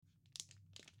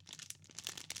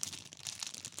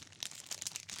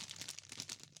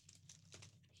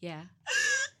Yeah.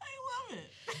 I love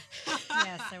it.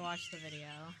 Yes, I watched the video.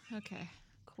 Okay,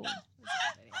 cool.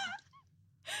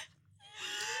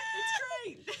 It's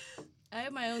great. I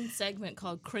have my own segment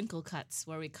called Crinkle Cuts,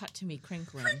 where we cut to me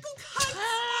crinkling. Crinkle cuts.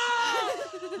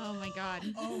 Oh my god.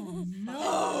 Oh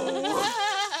no.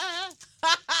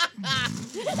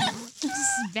 This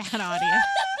is bad audio.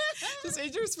 This is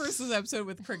Andrew's first episode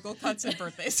with crinkle cuts and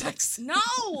birthday sex. No,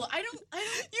 I don't.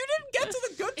 You didn't get to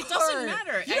the good It part. doesn't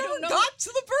matter. You I don't know. got to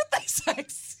the birthday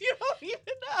sex. You don't even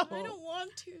know. I don't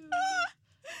want to.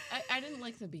 I didn't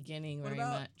like the beginning What very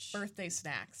about much. birthday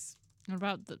snacks? What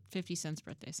about the 50 Cent's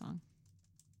birthday song?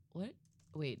 What?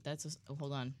 Wait,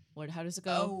 hold on. What? How does it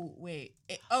go? Oh, wait.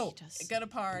 Go to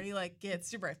party like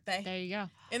it's your birthday. There you go.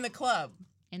 In the club.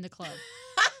 In the club.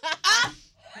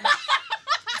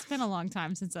 It's been a long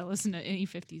time since I listened to any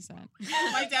 50 Cent.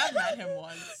 My dad met him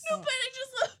once. No, but I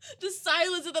just love the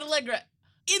silence of the Allegra.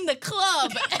 In the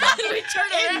club, and we turn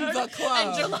around, In the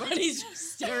club. and Jelani's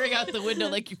just staring out the window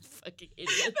like you fucking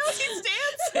idiot. No, he's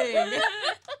dancing.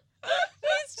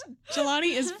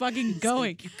 Jelani is fucking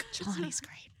going. Jelani's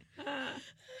great.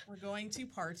 We're going to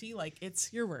party like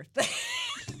it's your birthday.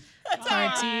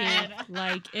 Party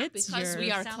like it's Because your...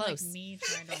 we are Sound close. like me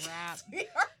trying to rap. We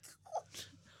are close.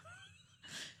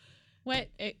 What?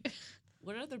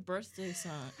 What other birthday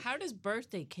song? How does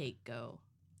Birthday Cake go?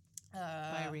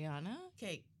 By Rihanna?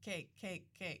 Cake.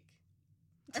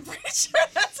 I'm pretty sure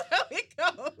that's how it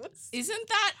goes. Isn't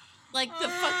that like the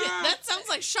fucking... That sounds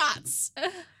like shots.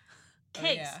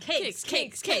 Cakes.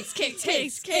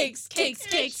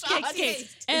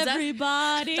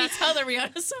 Everybody. That's how the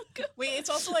Rihanna song goes. Wait, it's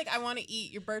also like I want to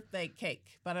eat your birthday cake,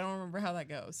 but I don't remember how that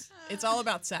goes. It's all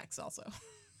about sex also.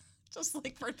 Just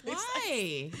like birthday sex.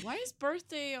 Why? Why is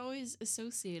birthday always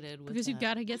associated with Because you that?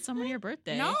 gotta get someone your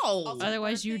birthday. No.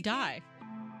 Otherwise you birthday die.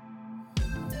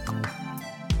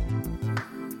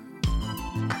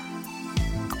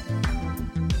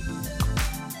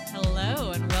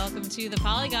 Hello and welcome to the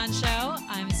Polygon Show.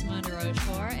 I'm Simone de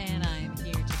Rochefort and I'm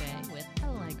here today with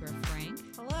Allegra Frank,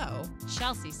 Hello.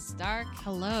 Chelsea Stark,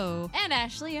 Hello. and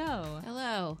Ashley O.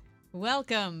 Hello.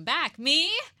 Welcome back. Me?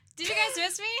 Did you guys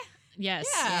miss me? Yes.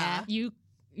 Yeah.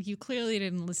 You clearly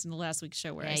didn't listen to last week's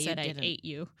show where I Yeah, you said I didn't. ate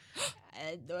you.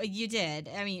 You did.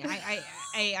 I mean,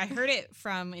 I heard it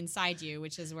from inside you,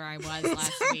 which is where I was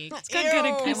last week. It's got good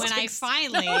Ew. And when I acoustics.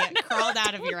 finally crawled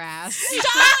out of your ass.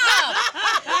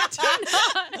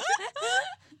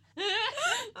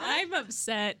 I'm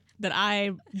upset that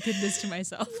I did this to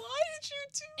myself. Why did you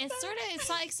do that? It's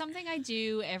like something I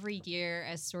do every year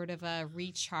as sort of a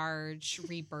recharge,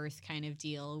 rebirth kind of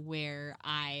deal where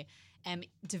I am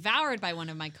devoured by one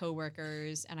of my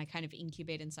coworkers and I kind of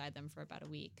incubate inside them for about a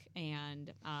week.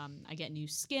 And I get new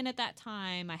skin at that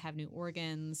time. I have new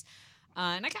organs.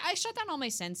 And I shut down all my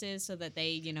senses so that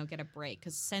they, get a break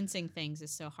because sensing things is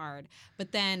so hard.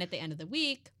 But then at the end of the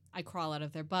week, I crawl out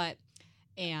of their butt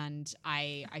and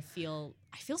I feel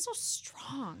so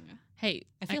strong. Hey,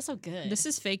 I feel so good. this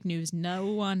is fake news. No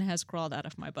one has crawled out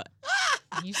of my butt.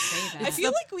 You say that. I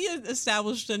feel like we had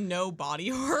established a no body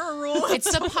horror rule.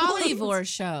 It's the Polyvore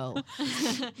Show.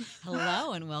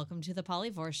 Hello and welcome to the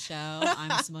Polyvore Show.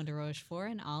 I'm Simone de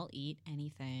Rochefort and I'll eat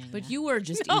anything. But you were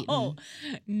just Oh,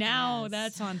 eating. now Yes.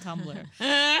 that's on Tumblr.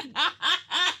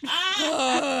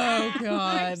 Oh,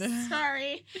 God.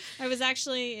 Sorry. I was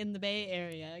actually in the Bay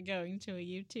Area going to a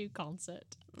U2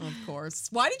 concert. Of course.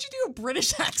 Why did you do a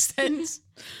British accent?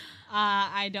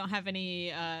 I don't have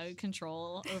any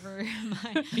control over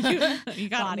my You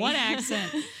got body. one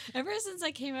accent. Ever since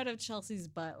I came out of Chelsea's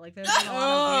butt, like there's been a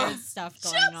lot of weird stuff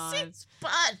going on. Chelsea's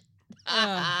butt.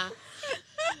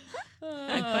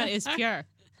 My butt is pure.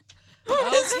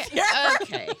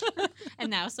 Okay. And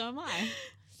now so am I.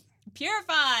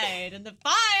 Purified in the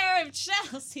fire of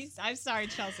Chelsea. I'm sorry,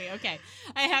 Chelsea. Okay,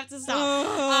 I have to stop.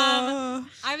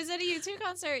 I was at a U2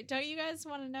 concert. Don't you guys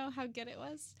want to know how good it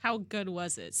was? How good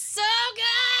was it? So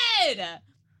good.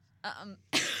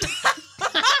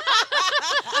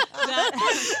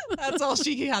 That's all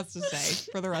she has to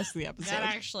say for the rest of the episode. That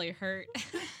actually hurt.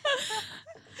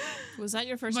 Was that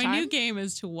your first My time? new game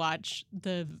is to watch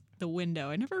the window.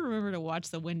 I never remember to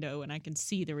watch the window when I can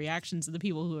see the reactions of the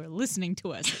people who are listening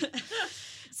to us.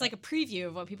 It's like a preview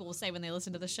of what people will say when they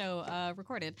listen to the show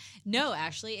recorded. No,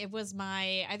 actually, it was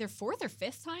my either fourth or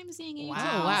fifth time seeing a U2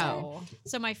 concert. Wow.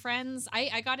 So my friends,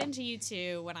 I got into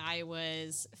U2 when I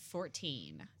was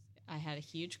 14. I had a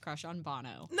huge crush on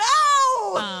Bono.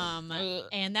 No!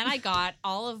 And then I got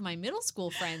all of my middle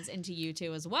school friends into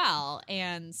U2 as well.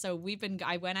 And so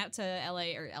I went out to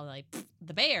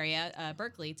the Bay Area,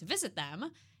 Berkeley, to visit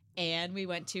them. And we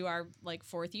went to our like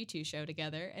 4th U2 show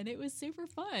together, and it was super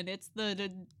fun. It's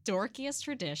the dorkiest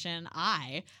tradition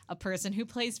a person who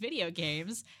plays video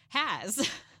games, has.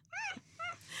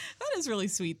 That is really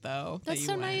sweet, though. That's that you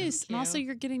so went. nice. And also,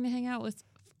 you're getting to hang out with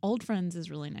old friends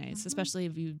is really nice,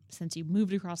 especially since you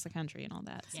moved across the country and all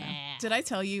that. So. Yeah. Did I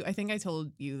tell you? I think I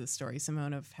told you the story,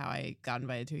 Simone, of how I got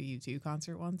invited to a U2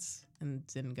 concert once and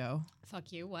didn't go.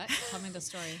 Fuck you. What? Tell me the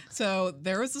story. So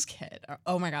there was this kid.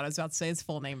 Oh my God, I was about to say his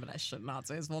full name, but I should not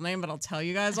say his full name, but I'll tell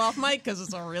you guys off mic because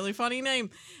it's a really funny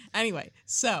name. Anyway,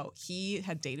 so he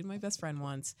had dated my best friend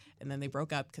once, and then they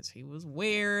broke up because he was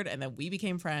weird, and then we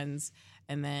became friends.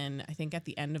 And then I think at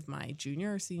the end of my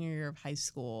junior or senior year of high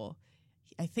school,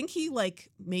 I think he like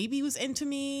maybe was into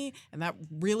me, and that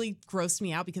really grossed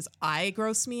me out because I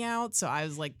grossed me out. So I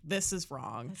was like, this is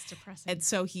wrong. That's depressing. And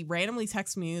so he randomly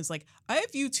texted me. He was like, I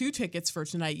have U2 tickets for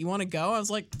tonight. You want to go? I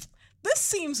was like, this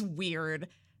seems weird.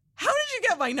 How did you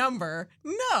get my number?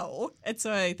 No. And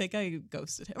so I think I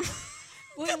ghosted him.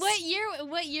 What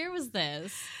year was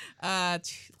this?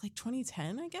 Like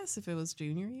 2010, I guess, if it was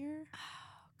junior year.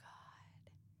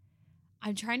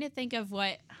 I'm trying to think of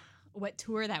what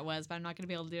tour that was, but I'm not going to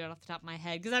be able to do it off the top of my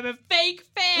head because I'm a fake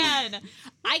fan.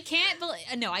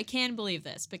 I can believe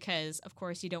this because, of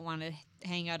course, you don't want to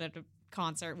hang out at a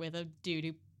concert with a dude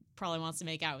who probably wants to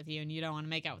make out with you, and you don't want to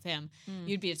make out with him.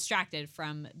 You'd be distracted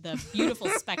from the beautiful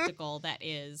spectacle that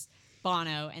is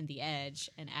Bono and The Edge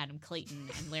and Adam Clayton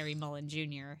and Larry Mullen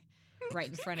Jr. right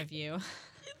in front of you.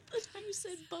 You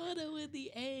said Bono and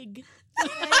the egg.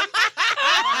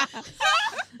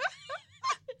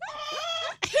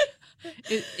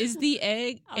 Is the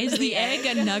egg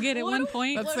a nugget at one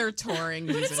point? That's their touring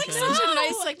musician. It's like such a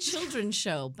nice like children's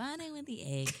show. Bono and the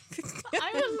egg.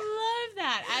 I would love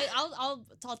that.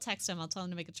 I'll text him. I'll tell him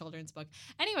to make a children's book.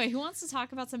 Anyway, who wants to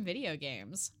talk about some video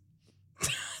games?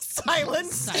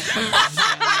 Silence.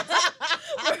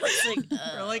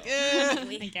 We're like,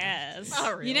 I guess.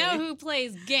 Not really. You know who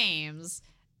plays games?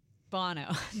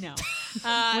 Bono. No.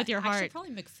 With your heart. Actually,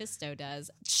 probably McFisto does.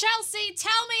 Chelsea,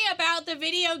 tell me about the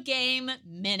video game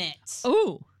Minute.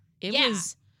 Oh, it Yeah.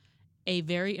 was a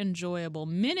very enjoyable.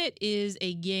 Minute is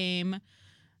a game.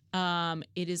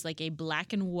 It is like a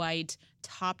black and white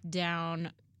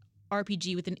top-down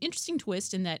RPG with an interesting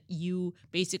twist in that you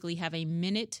basically have a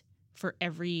minute for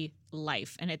every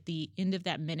life, and at the end of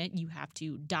that minute, you have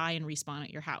to die and respawn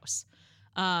at your house.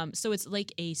 So it's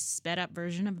like a sped-up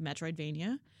version of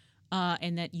Metroidvania.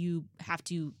 And that you have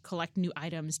to collect new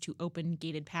items to open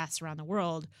gated paths around the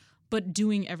world, but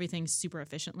doing everything super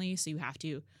efficiently. So you have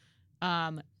to,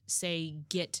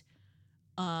 get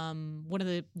one of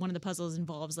the puzzles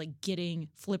involves like getting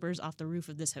flippers off the roof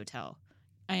of this hotel,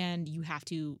 and you have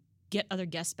to get other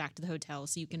guests back to the hotel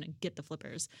so you can get the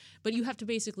flippers. But you have to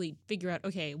basically figure out,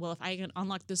 okay, well, if I can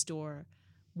unlock this door,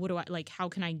 what do I like? How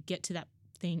can I get to that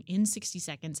thing in 60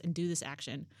 seconds and do this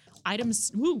action?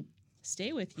 Items. Woo.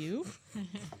 Stay with you.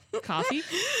 Coffee.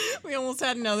 We almost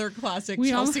had another classic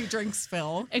We Chelsea drink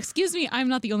spill. Excuse me, I'm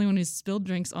not the only one who's spilled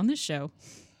drinks on this show.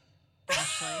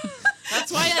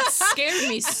 That's why that scared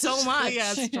me so much.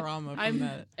 Yeah, it's drama from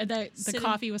that. The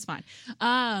coffee was fine.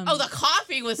 Oh, the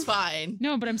coffee was fine.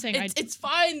 No, but I'm saying It's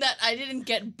fine that I didn't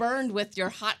get burned with your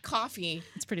hot coffee.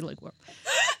 it's pretty lukewarm.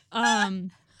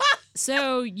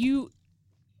 So you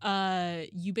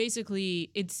basically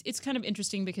it's kind of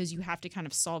interesting because you have to kind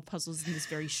of solve puzzles in this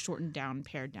very shortened down,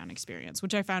 pared down experience,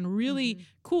 which I found really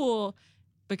cool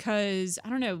because I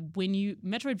don't know, when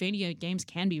Metroidvania games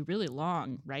can be really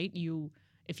long, right?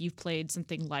 If you've played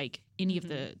something like any of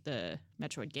the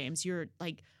Metroid games, you're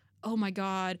like, oh my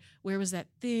God, where was that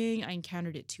thing? I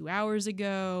encountered it 2 hours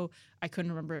ago. I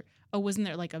couldn't remember. Oh, wasn't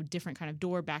there like a different kind of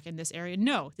door back in this area?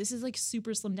 No, this is like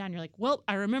super slimmed down. You're like, well,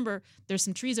 I remember there's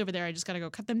some trees over there. I just got to go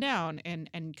cut them down and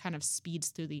kind of speeds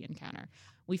through the encounter.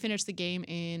 We finished the game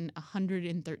in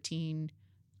 113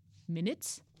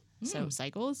 minutes, so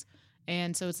cycles.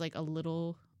 And so it's like a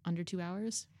little under 2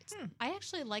 hours. I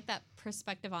actually like that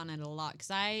perspective on it a lot because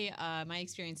my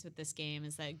experience with this game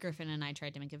is that Griffin and I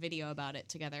tried to make a video about it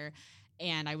together,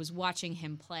 and I was watching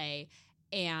him play,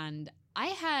 and I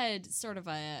had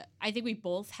I think we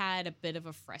both had a bit of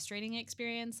a frustrating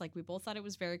experience. Like, we both thought it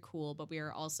was very cool, but we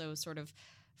were also sort of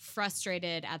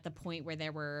frustrated at the point where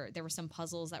there were some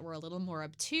puzzles that were a little more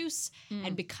obtuse,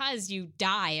 and because you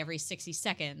die every 60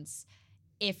 seconds,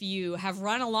 if you have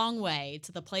run a long way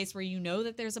to the place where you know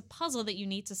that there's a puzzle that you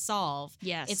need to solve,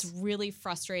 Yes. it's really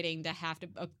frustrating to have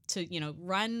to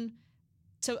run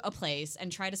to a place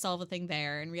and try to solve a thing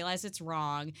there and realize it's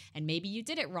wrong, and maybe you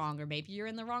did it wrong, or maybe you're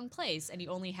in the wrong place, and you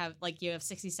only have you have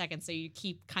 60 seconds, so you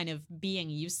keep kind of being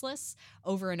useless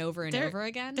over and over and over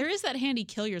again. There is that handy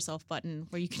kill yourself button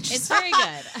where you can just It's very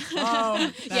good.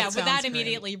 Oh, yeah, but that sounds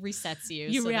immediately resets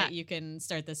you so that you can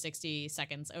start the 60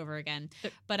 seconds over again.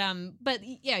 But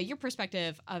yeah, your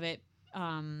perspective of it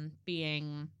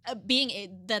being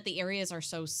that the areas are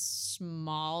so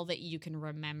small that you can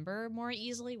remember more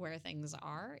easily where things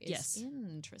are is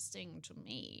interesting to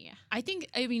me. I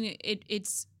mean,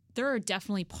 it's there are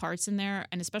definitely parts in there,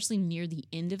 and especially near the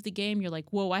end of the game, you're like,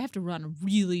 whoa, I have to run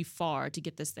really far to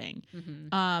get this thing.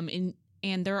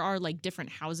 And there are like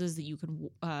different houses that you can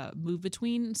move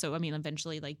between. So I mean,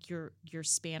 eventually, like your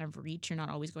span of reach, you're not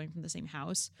always going from the same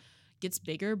house, gets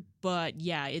bigger. But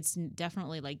yeah, it's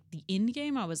definitely like the end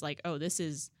game. I was like, oh, this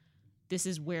is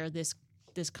where this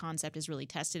concept is really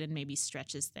tested and maybe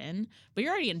stretches thin. But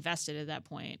you're already invested at that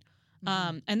point.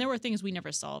 And there were things we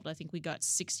never solved. I think we got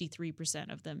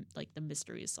 63% of them, like the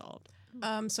mysteries solved.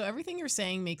 So everything you're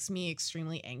saying makes me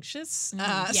extremely anxious.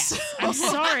 Yes, I'm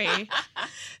sorry.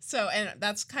 So, and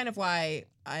that's kind of why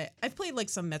I've played like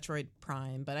some Metroid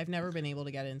Prime, but I've never been able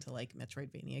to get into like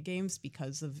Metroidvania games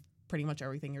because of pretty much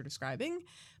everything you're describing.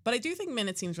 But I do think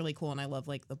Minute seems really cool, and I love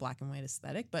like the black and white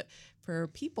aesthetic. But for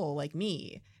people like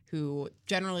me who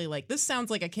generally like, this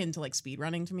sounds like akin to like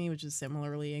speedrunning to me, which is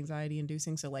similarly anxiety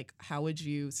inducing. So like, how would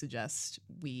you suggest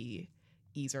we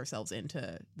ease ourselves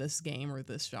into this game or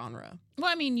this genre? Well,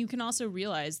 I mean, you can also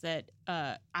realize that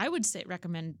I would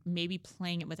recommend maybe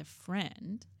playing it with a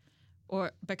friend,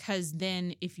 or because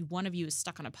then if one of you is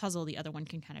stuck on a puzzle, the other one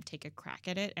can kind of take a crack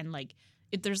at it, and like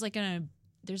there's kind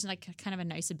of a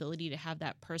nice ability to have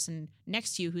that person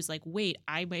next to you who's like, wait,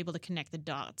 I'm able to connect the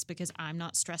dots because I'm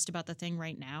not stressed about the thing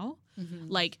right now.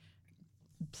 Like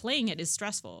playing it is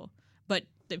stressful, but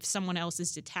if someone else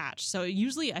is detached. So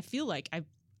usually I feel like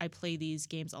I play these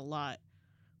games a lot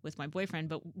with my boyfriend,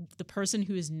 but the person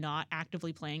who is not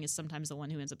actively playing is sometimes the one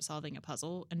who ends up solving a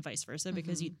puzzle, and vice versa,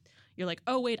 because you're like,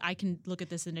 oh wait, I can look at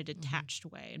this in a detached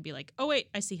way and be like, oh wait,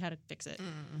 I see how to fix it.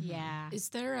 Yeah. Is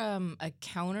there a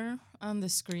counter on the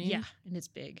screen? Yeah, and it's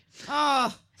big.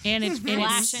 Oh, And it's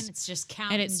Flashing, it's just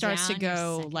counting and it starts to down your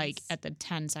go seconds. like at the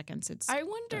 10 seconds. I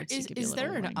wonder, starts to give you is there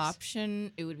little an warnings.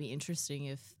 option? It would be interesting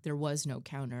if there was no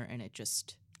counter and it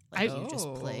just you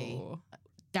just play.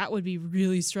 That would be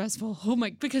really stressful. Oh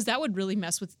my, because that would really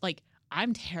mess with, like,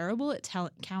 I'm terrible at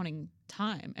counting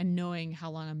time and knowing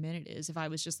how long a minute is if I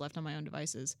was just left on my own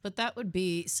devices. But that would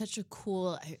be such a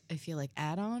cool, I feel like,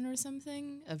 add-on or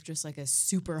something of just like a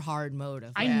super hard mode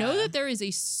of. I know that there is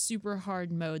a super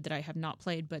hard mode that I have not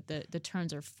played, but the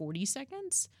turns are 40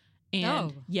 seconds.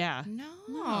 And yeah.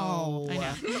 No. I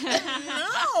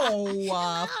know.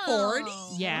 No, 40?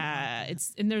 Yeah.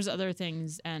 And there's other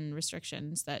things and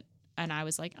restrictions that, and I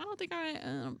was like, I don't think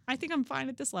I think I'm fine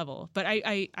at this level. But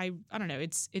I don't know.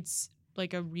 It's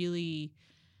like a really,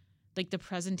 like the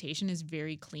presentation is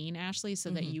very clean, Ashley, so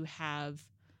that you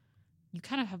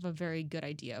kind of have a very good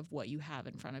idea of what you have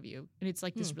in front of you. And it's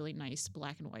like this really nice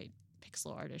black and white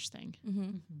pixel artish thing.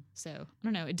 So I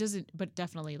don't know. It doesn't, but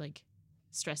definitely like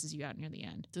stresses you out near the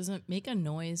end. Does it make a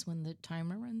noise when the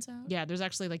timer runs out? Yeah, there's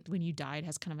actually like when you die, it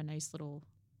has kind of a nice little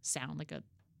sound, like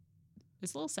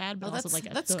it's a little sad, but also like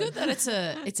that's good that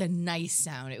it's a nice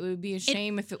sound. It would be a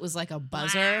shame if it was like a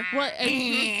buzzer. Well,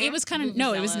 it was kind of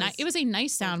no, it was Vuvuzelas. it was a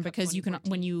nice sound Cup because you can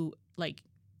 2014. when you like,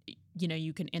 you know,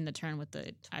 you can end the turn with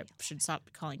the. I should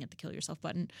stop calling it the kill yourself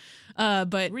button,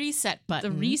 but Reset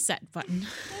button. the reset button,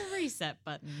 The reset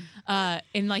button.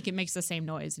 and like it makes the same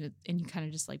noise, and you kind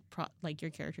of just like like your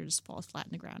character just falls flat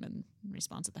in the ground and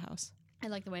respawns at the house. I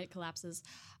like the way it collapses.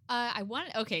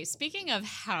 Okay, speaking of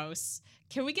house,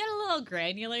 can we get a little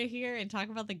granular here and talk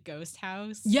about the ghost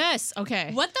house? Yes. Okay.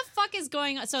 What the fuck is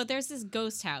going on? So there's this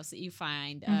ghost house that you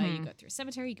find. You go through a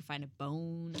cemetery, you can find a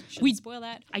bone. Shouldn't spoil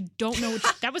that. I don't know.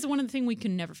 That was one of the things we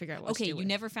could never figure out what to Okay, do you with.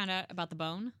 never found out about the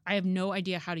bone? I have no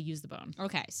idea how to use the bone.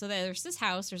 Okay, so there's this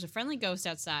house. There's a friendly ghost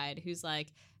outside who's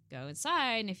like, go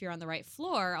inside, and if you're on the right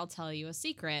floor, I'll tell you a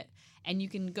secret. And you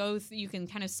can go, you can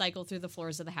kind of cycle through the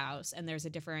floors of the house, and there's a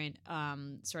different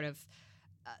sort of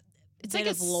It's bit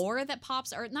like of lore that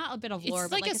pops, or not a bit of lore,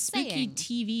 It's but like a spooky saying.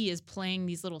 TV is playing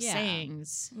these little Yeah.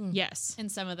 sayings. Yes.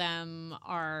 And some of them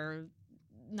are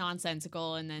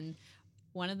nonsensical, and then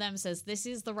one of them says, "This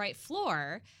is the right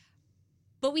floor."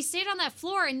 But we stayed on that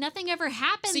floor, and nothing ever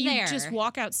happened So you there. just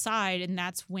walk outside, and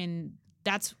that's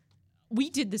we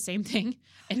did the same thing,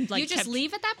 and like you just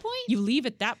leave at that point? You leave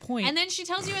at that point, And then she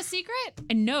tells you a secret?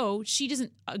 and no, she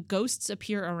doesn't. Ghosts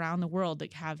appear around the world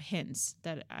that have hints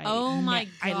that I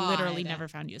literally God. never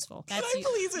found useful. Can I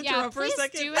please interrupt for a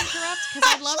second? do interrupt, because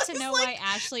I'd love to know why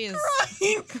Ashley is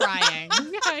crying.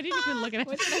 Yeah, I didn't even look at it.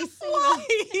 What did I say? Why?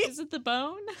 Is it the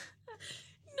bone?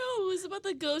 No, it was about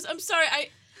the ghost. I'm sorry. I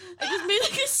just made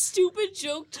like a stupid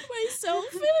joke to myself,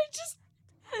 and I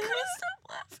couldn't stop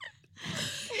laughing.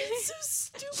 It's so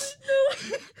stupid.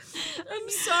 No, I'm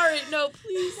sorry. No,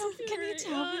 please. Can you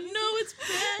tell me? No, it's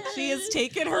bad. She has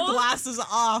taken her glasses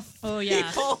off. Oh yeah.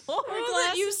 People. All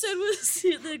that you said was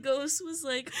the ghost was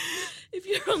like, if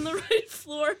you're on the right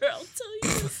floor, I'll tell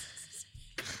you.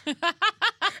 I'll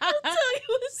tell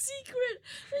you a secret.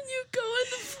 And you go on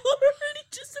the floor, and he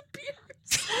just appears,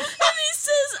 and he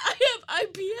says, "I have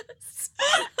IBS."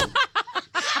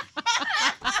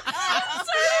 I'm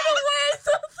sorry, I don't know why I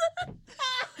thought that.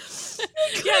 I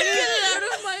couldn't get it out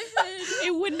of my head.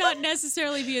 It would not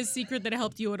necessarily be a secret that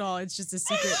helped you at all. It's just a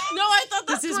secret. No, I thought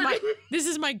that's This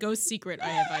is my ghost secret. I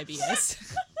have IBS.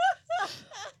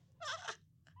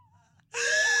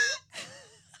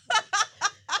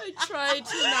 I tried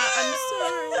to not. I'm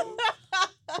sorry.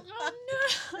 Oh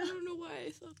no! I don't know why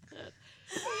I thought that.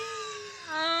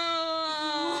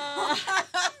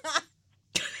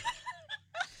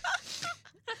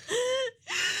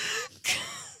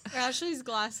 Ashley's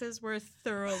glasses were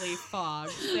thoroughly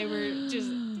fogged. They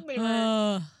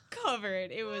were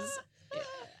covered. It was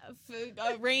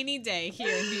a rainy day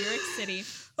here in New York City.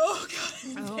 Oh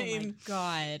god, Oh pain. my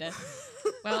god.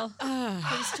 Well,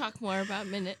 please talk more about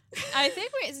Minute. I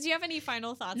think do you have any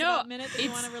final thoughts No, about Minute that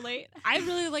you want to relate? I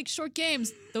really like short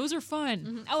games. Those are fun.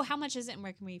 Mhm. Oh, how much is it and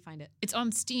where can we find it? It's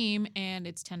on Steam and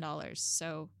it's $10.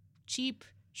 So cheap,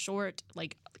 short,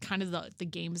 like kind of the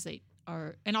games that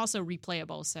are, and also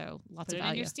replayable. So lots Put of it in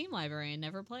value. your Steam library and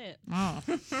never play it. Oh.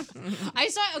 I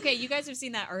saw, okay, you guys have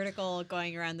seen that article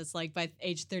going around that's like by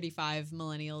age 35,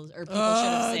 millennials or people should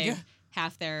have Ugh. saved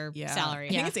half their salary.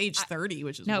 I think it's age 30,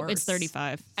 which is No, worse. it's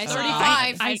 35. I saw-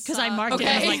 35. Because I marked it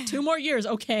as like 2 more years.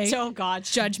 Okay. Oh, God.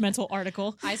 Judgmental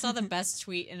article. I saw the best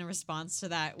tweet in response to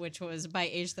that, which was by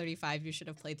age 35, you should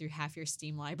have played through half your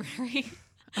Steam library.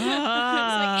 It's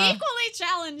like equally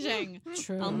challenging.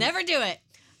 True. I'll never do it.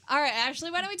 All right,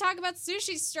 Ashley, why don't we talk about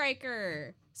Sushi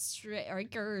Strikers?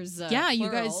 Yeah,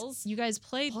 plurals. you guys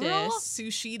played Plural? this.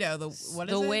 Sushido. What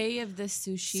is The it? way of the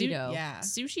Sushido. Yeah.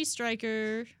 Sushi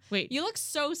Striker. Wait, You look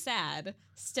so sad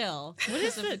still. what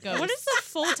is because of the what is the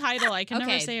full title? I can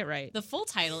never Okay, say it right. The full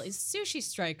title is Sushi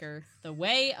Striker: The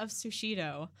Way of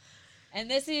Sushido. And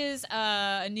this is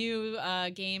a new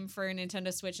game for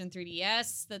Nintendo Switch and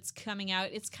 3DS that's coming out.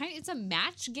 It's a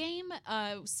match game,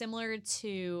 similar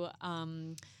to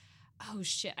I'm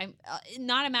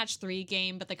not a match 3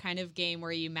 game, but the kind of game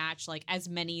where you match like as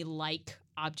many like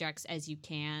objects as you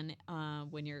can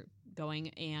when you're going,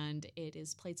 and it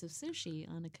is plates of sushi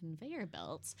on a conveyor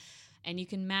belt, and you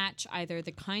can match either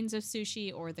the kinds of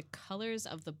sushi or the colors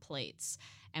of the plates.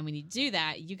 And when you do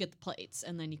that, you get the plates,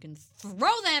 and then you can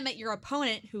throw them at your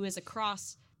opponent who is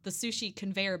across the sushi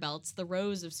conveyor belts, the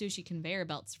rows of sushi conveyor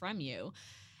belts from you.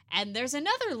 And there's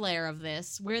another layer of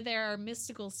this where there are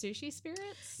mystical sushi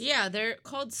spirits. Yeah, they're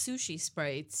called sushi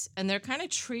sprites, and they're kind of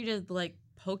treated like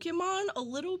Pokemon a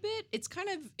little bit. It's kind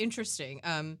of interesting.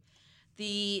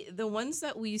 The ones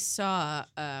that we saw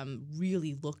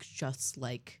really look just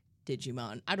like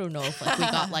Digimon. I don't know if like we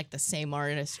got like the same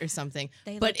artist or something,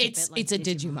 They but look a it's bit like a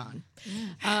Digimon.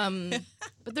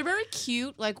 But they're very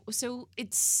cute. Like, so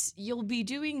you'll be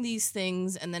doing these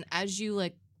things, and then as you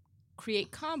like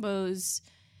create combos,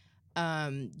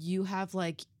 you have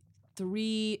like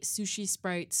 3 sushi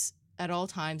sprites at all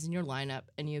times in your lineup,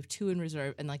 and you have 2 in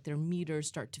reserve, and like their meters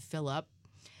start to fill up.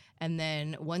 And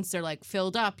then once they're like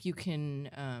filled up, you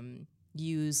can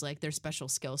use like their special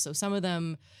skills. So some of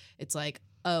them, it's like,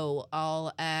 oh,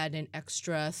 I'll add an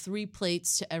extra 3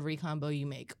 plates to every combo you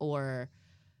make, or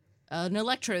an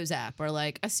electro zap, or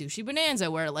like a sushi bonanza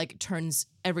where it like turns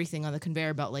everything on the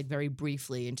conveyor belt like very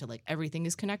briefly into like everything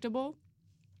is connectable.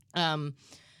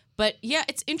 But yeah,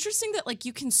 it's interesting that like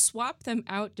you can swap them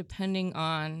out depending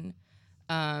on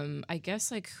I guess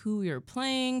like who you're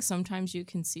playing. Sometimes you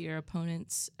can see your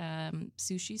opponent's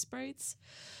sushi sprites.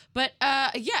 But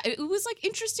yeah, it was like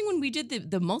interesting when we did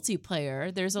the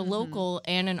multiplayer. There's a local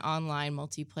and an online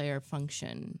multiplayer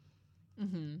function.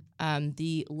 Mm-hmm.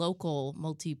 The local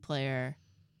multiplayer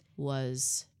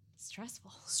was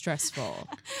Stressful. stressful.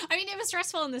 I mean, it was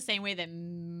stressful in the same way that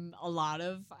a lot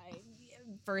of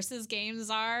versus games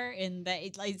are in that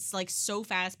it's like so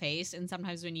fast paced, and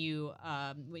sometimes when you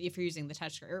if you're using the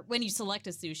touch or when you select a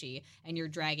sushi and you're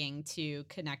dragging to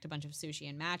connect a bunch of sushi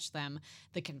and match them,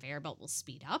 the conveyor belt will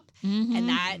speed up, and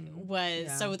that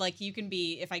was so like you can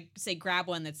be, if I say grab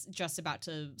one that's just about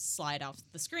to slide off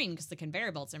the screen because the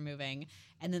conveyor belts are moving,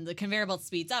 and then the conveyor belt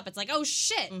speeds up, it's like, oh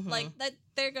shit, like that,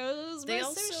 there goes my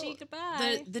sushi,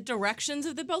 goodbye. The directions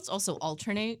of the belts also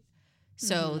alternate.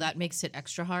 So that makes it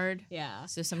extra hard. Yeah.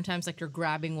 So sometimes like you're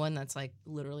grabbing one that's like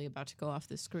literally about to go off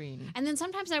the screen. And then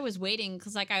sometimes I was waiting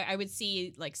because like I would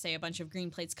see like say a bunch of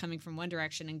green plates coming from one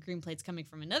direction and green plates coming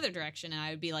from another direction, and I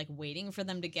would be like waiting for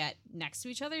them to get next to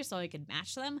each other so I could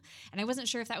match them. And I wasn't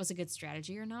sure if that was a good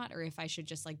strategy or not, or if I should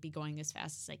just like be going as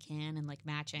fast as I can and like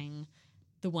matching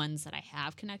the ones that I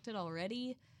have connected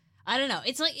already. I don't know.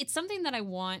 It's like it's something that I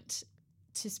want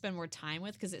to spend more time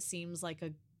with because it seems like a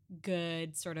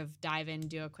good sort of dive in,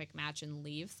 do a quick match and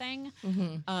leave thing.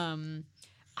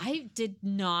 I did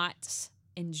not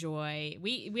enjoy,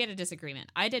 we had a disagreement.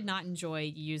 I did not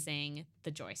enjoy using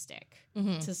the joystick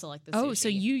to select the sushi. Oh, so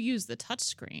you use the touch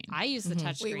screen. I use the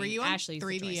touch screen. Wait, were you on Ashley used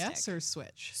the 3DS joystick. or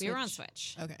Switch? We were on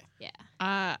Switch. Okay.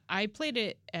 Yeah. I played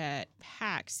it at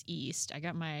PAX East. I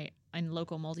got in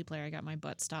local multiplayer, I got my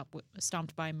butt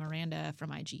stomped by Miranda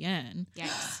from IGN.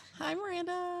 Yikes. Hi,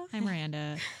 Miranda. Hi,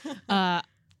 Miranda.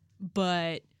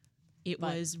 But it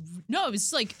was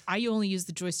like I only used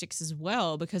the joysticks as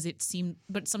well because it seemed,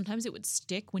 but sometimes it would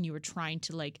stick when you were trying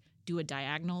to like do a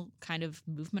diagonal kind of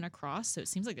movement across. So it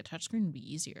seems like the touchscreen would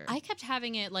be easier. I kept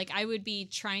having it like I would be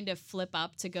trying to flip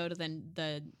up to go to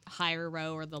the higher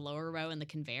row or the lower row in the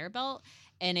conveyor belt,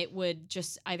 and it would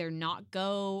just either not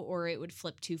go or it would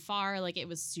flip too far. Like it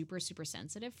was super, super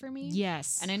sensitive for me.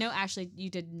 Yes. And I know, Ashley,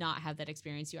 you did not have that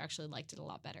experience. You actually liked it a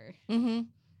lot better.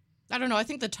 I don't know. I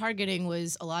think the targeting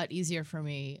was a lot easier for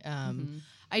me.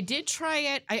 I did try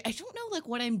it. I don't know like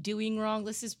what I'm doing wrong.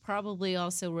 This is probably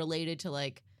also related to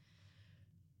like,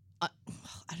 I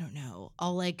don't know.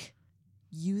 I'll like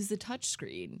use the touch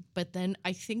screen, but then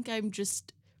I think I'm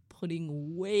just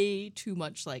putting way too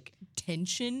much like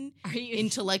tension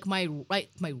into like my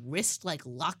wrist like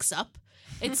locks up.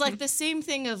 It's like the same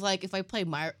thing of like if I play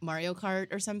Mario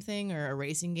Kart or something or a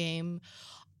racing game,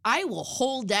 I will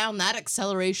hold down that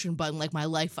acceleration button like my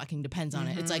life fucking depends on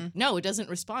it. It's like, no, it doesn't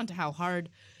respond to how hard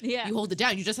you hold it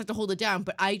down. You just have to hold it down.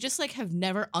 But I just like have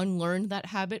never unlearned that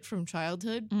habit from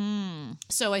childhood.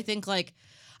 So I think like,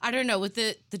 I don't know, with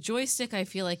the joystick, I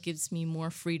feel like gives me more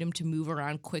freedom to move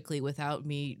around quickly without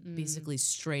me basically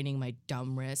straining my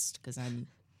dumb wrist because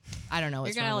I don't know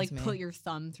what's You're gonna wrong like with me. put your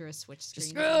thumb through a Switch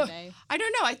screen Ugh. someday. I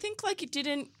don't know. I think like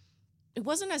it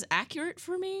wasn't as accurate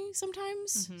for me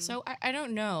sometimes. So I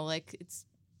don't know. Like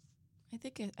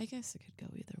I guess it could go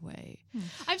either way.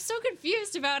 I'm so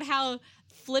confused about how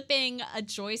flipping a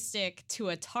joystick to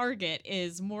a target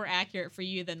is more accurate for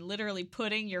you than literally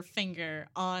putting your finger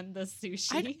on the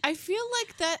sushi. I feel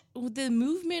like that the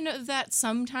movement of that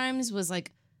sometimes was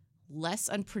like less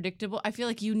unpredictable. I feel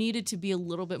like you needed to be a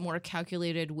little bit more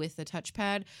calculated with the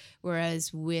touchpad,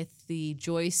 whereas with the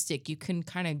joystick you can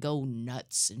kind of go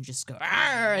nuts and just go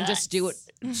and just do it.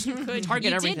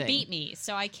 Target everything. You did beat me,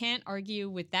 so I can't argue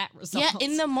with that result. Yeah,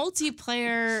 in the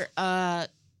multiplayer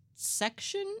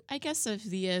section, I guess, of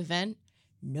the event,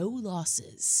 no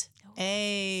losses.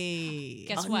 Hey.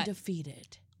 Guess what?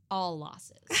 Undefeated. All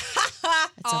losses.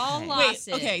 All okay. Wait,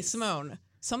 okay, Simone.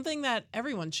 Something that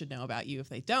everyone should know about you if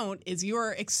they don't is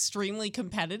you're extremely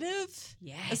competitive.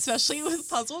 Yes. Especially with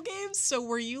puzzle games. So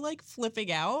were you like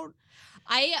flipping out?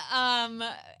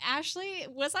 Ashley,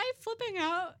 was I flipping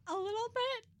out a little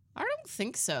bit? I don't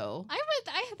think so. There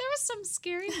was some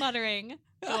scary muttering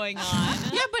going on.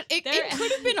 Yeah, but it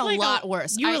could have been a lot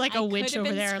worse. You were like I a witch could have over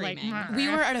been there. screaming. Like We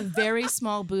were at a very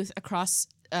small booth across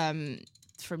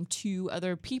from two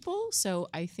other people, so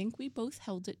I think we both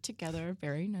held it together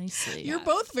very nicely. You're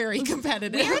both very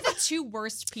competitive. We are the two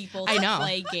worst people to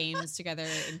play games together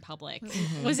in public.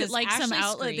 Was it like some Ashley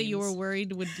outlet that you were screams.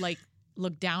 worried would like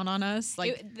look down on us?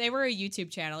 Like They were a YouTube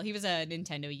channel. He was a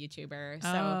Nintendo YouTuber,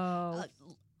 so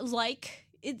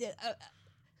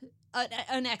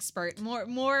an expert, more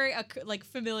like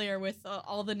familiar with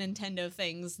all the Nintendo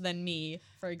things than me,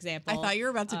 for example. I thought you were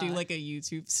about to do like a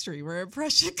YouTube streamer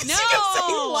impression. No! You kept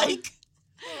saying, like.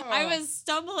 I was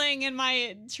stumbling in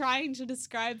my trying to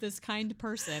describe this kind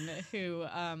person who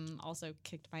also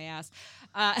kicked my ass.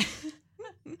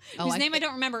 Whose name I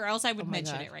don't remember, or else I would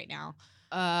mention God. it right now.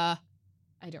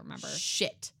 I I don't remember.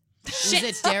 Shit. Is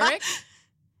it Derek?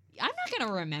 not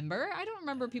gonna remember. I don't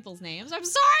remember people's names. I'm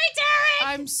sorry,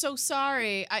 Derek. I'm so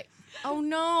sorry. Oh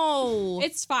no.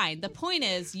 It's fine. The point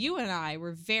is, you and I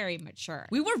were very mature.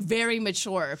 We were very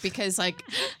mature because like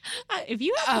If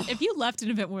you left an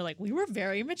event, we're like, we were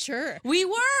very mature. we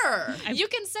were. You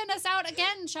can send us out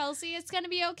again, Chelsea. It's gonna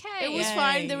be okay. It was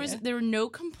fine. There were no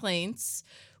complaints.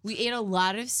 We ate a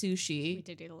lot of sushi. We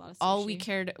did eat a lot of sushi. All we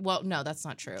cared well, no, that's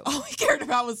not true. All we cared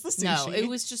about was the sushi. No, it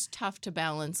was just tough to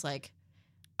balance. Like,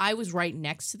 I was right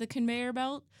next to the conveyor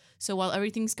belt, so while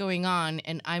everything's going on,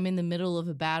 and I'm in the middle of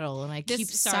a battle, and I keep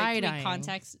side-eyeing.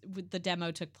 Context: the demo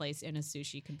took place in a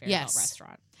sushi conveyor Yes. belt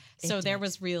restaurant, so there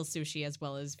was real sushi as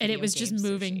well as. And it video was just game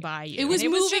moving sushi. by you. It was It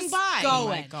was moving just by. going. Oh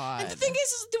my God. And the thing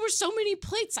is there were so many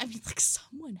plates. I mean, like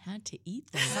someone had to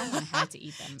eat them. Someone had to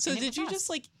eat them. So and it did was you us. just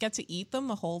like get to eat them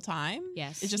the whole time?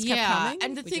 Yes. It just kept coming?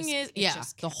 And the We thing just- is, it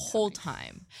just the kept whole coming.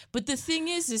 time. But the thing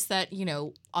is that,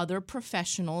 other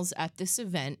professionals at this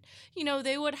event,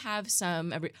 they would have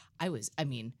some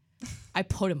I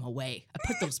put them away. I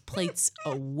put those plates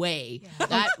away.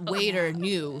 That waiter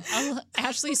knew.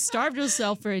 Ashley starved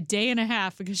herself for a day and a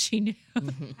half because she knew.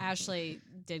 Ashley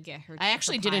did get her. I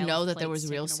actually her didn't pile know of that there plates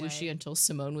was real taken sushi away. until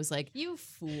Simone was like, You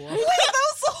fool. Wait, that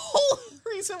was the whole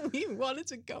reason we wanted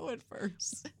to go at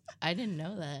first. I didn't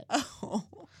know that. Oh.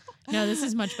 No, this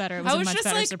is much better. It I was a was much just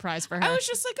better like- surprise for her. I was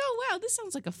just like, oh, wow, this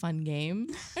sounds like a fun game.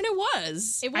 And it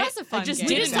was. It was a fun I just game.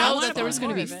 didn't It know was that there was fun.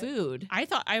 going to be More of it. food. I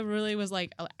thought I really was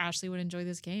like, oh, Ashley would enjoy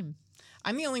this game.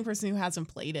 I'm the only person who hasn't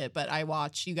played it, but I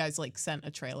watched you guys like sent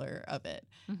a trailer of it.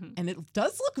 Mhm. And it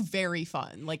does look very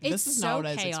fun. Like this It's is so not what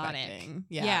I was chaotic. expecting.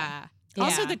 Yeah.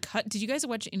 Also, Yeah. did you guys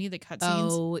watch any of the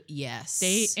cutscenes? Oh, yes.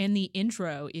 And the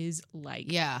intro is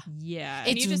like, Yeah. yeah.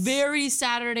 It's you just- very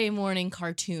Saturday morning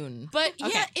cartoon. But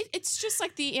Okay. yeah, it's just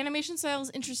like the animation style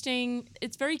is interesting.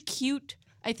 It's very cute.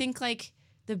 I think like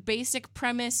the basic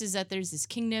premise is that there's this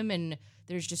kingdom and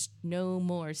there's just no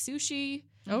more sushi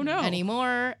Oh no.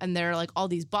 anymore. And there are like all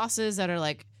these bosses that are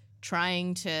like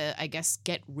trying to, I guess,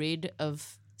 get rid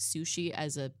of sushi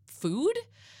as a food.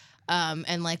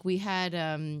 And like we had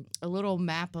a little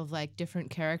map of like different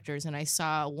characters, and I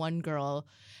saw one girl,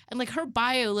 and like her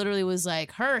bio literally was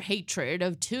like her hatred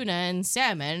of tuna and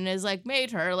salmon is like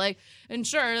made her like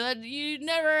ensure that you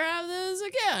never have this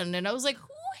again. And I was like,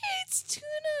 who hates tuna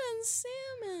and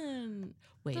salmon?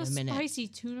 Wait Those a minute. spicy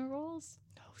tuna rolls.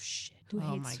 Oh shit. Who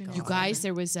Oh hates my tuna God. You rolls? guys,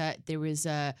 there was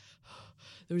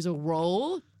a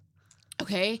roll,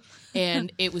 okay,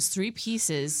 and it was 3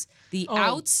 pieces. The Oh.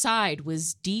 outside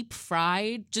was deep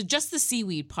fried, just the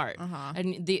seaweed part, Uh-huh.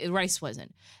 and the rice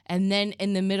wasn't. And then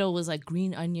in the middle was like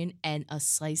green onion and a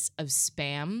slice of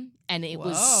Spam, and it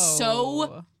was so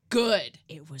Whoa. good.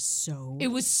 It was so. It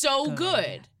was so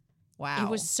good. Wow. It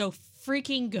was so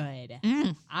freaking good.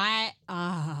 Mm.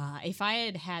 If I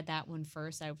had had that one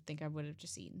first, I think I would have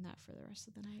just eaten that for the rest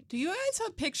of the night. Do you guys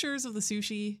have pictures of the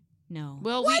sushi? No.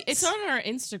 Well, What? it's on our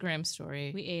Instagram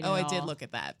story. We ate Oh, it I did all. look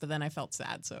at that, but then I felt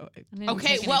sad, so I didn't Okay,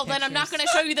 take any well then I'm not pictures. going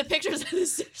to show you the pictures of the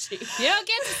sushi. You don't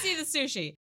get to see the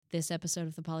sushi. This episode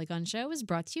of The Polygon Show is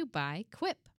brought to you by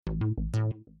Quip.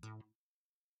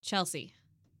 Chelsea,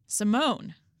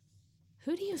 Simone.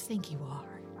 who do you think you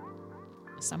are?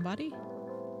 Somebody?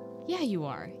 Yeah, you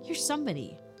are. You're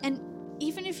somebody. And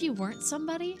even if you weren't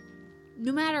somebody,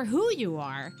 no matter who you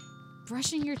are,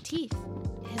 brushing your teeth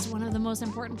is one of the most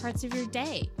important parts of your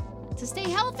day to stay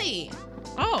healthy.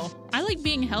 Oh, I like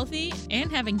being healthy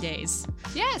and having days.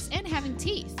 Yes, and having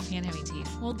teeth. And having teeth.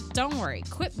 Well, don't worry.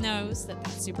 Quip knows that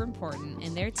that's super important,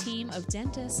 and their team of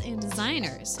dentists and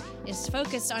designers is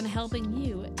focused on helping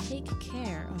you take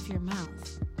care of your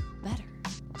mouth better.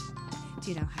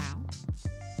 Do you know how?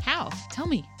 How? Tell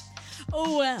me.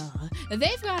 Oh, well,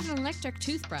 they've got an electric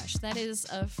toothbrush that is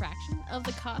a fraction of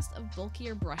the cost of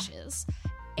bulkier brushes,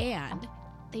 and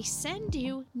they send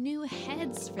you new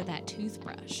heads for that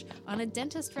toothbrush on a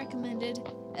dentist-recommended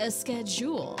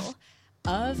schedule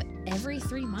of every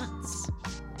 3 months.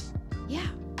 Yeah.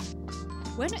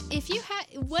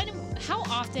 How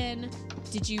often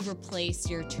did you replace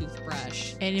your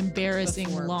toothbrush? An embarrassing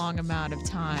Before. long amount of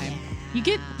time.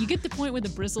 Yeah. You get the point where the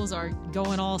bristles are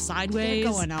going all sideways.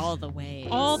 They're going all the ways.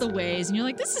 all the ways, and you're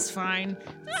like, this is fine.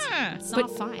 It's But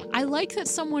not fine. I like that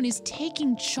someone is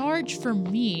taking charge for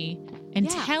me and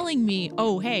Yeah. telling me,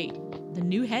 oh, hey, the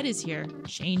new head is here.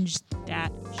 Change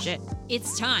that shit.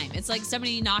 It's time. It's like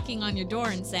somebody knocking on your door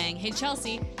and saying, "Hey,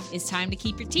 Chelsea, it's time to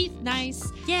keep your teeth nice."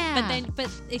 Yeah. But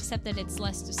except that it's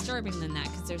less disturbing than that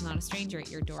because there's not a stranger at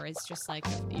your door. It's just like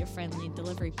your friendly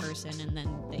delivery person, and then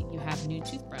you have a new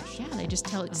toothbrush. Yeah, they just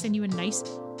send you a nice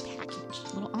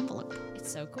package, little envelope.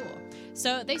 It's so cool.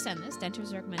 So they send this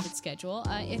Denter's recommended schedule.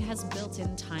 It has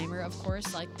built-in timer, of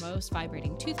course, like most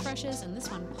vibrating toothbrushes, and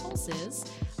this one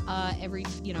pulses every,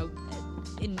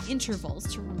 in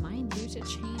intervals to remind you to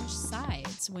change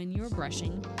sides when you're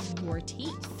brushing your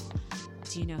teeth.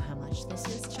 Do you know how much this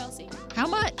is, Chelsea? How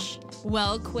much?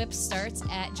 Well, Quip starts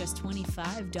at just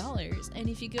 $25, and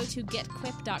if you go to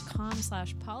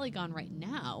getquip.com/polygon right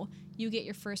now, you get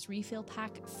your first refill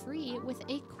pack free with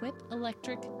a Quip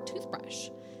electric toothbrush.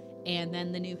 And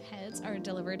then the new heads are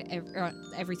delivered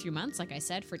every 3 months, like I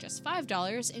said, for just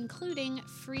 $5, including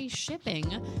free shipping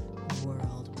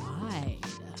worldwide.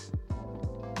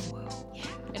 Whoa. Yeah.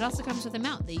 It also comes with a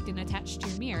mount that you can attach to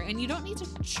your mirror, and you don't need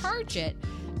to charge it.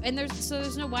 And there's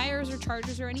no wires or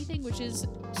chargers or anything, which is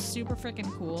super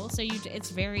freaking cool. So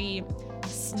it's very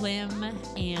slim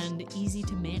and easy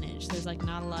to manage. There's like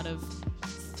not a lot of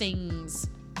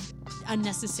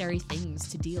unnecessary things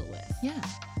to deal with. Yeah.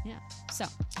 Yeah. So,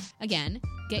 again,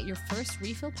 get your first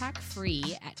refill pack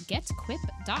free at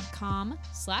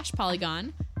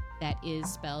getquip.com/polygon. That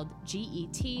is spelled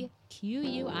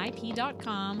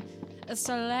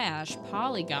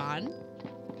getquip.com/polygon.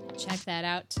 Check that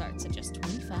out. Starts at just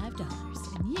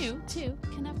 $25. And you, too,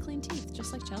 can have clean teeth,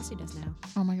 just like Chelsea does now.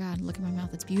 Oh my God, look at my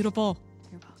mouth. It's beautiful.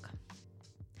 You're welcome.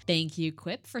 Thank you,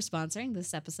 Quip, for sponsoring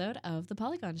this episode of The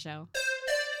Polygon Show.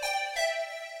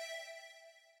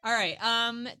 All right.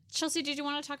 Chelsea, did you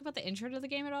want to talk about the intro to the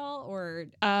game at all? Or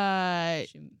I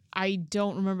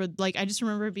don't remember. Like, I just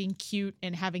remember it being cute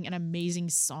and having an amazing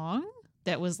song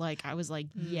that was like, I was like,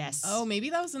 yes. Oh, maybe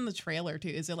that was in the trailer too.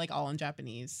 Is it like all in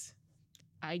Japanese?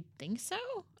 I think so.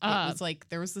 It was like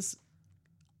there was this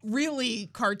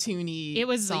really cartoony. It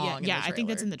was song. yeah. I think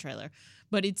that's in the trailer.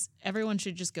 But everyone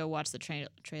should just go watch the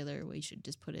trailer. We should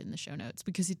just put it in the show notes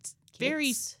because it's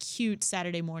very cute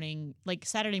Saturday morning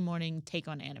take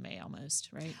on anime almost,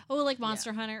 right? Oh, like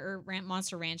Monster Hunter or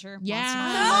Monster Rancher?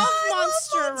 Yeah.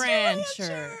 Monster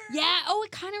Rancher. Yeah. Oh,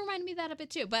 it kind of reminded me of that a bit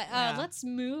too. But let's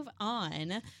move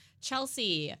on.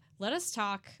 Chelsea, let us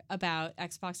talk about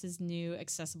Xbox's new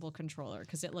accessible controller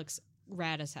because it looks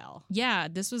rad as hell. Yeah,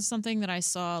 this was something that I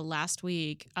saw last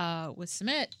week with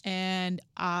Submit, and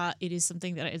it is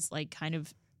something that is like kind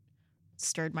of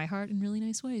stirred my heart in really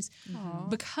nice ways.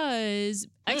 Aww. Because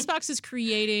Xbox is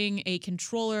creating a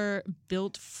controller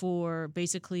built for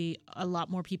basically a lot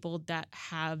more people that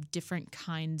have different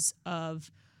kinds of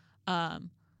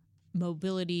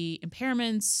mobility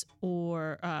impairments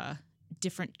or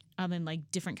different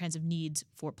kinds of needs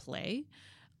for play.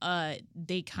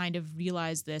 They kind of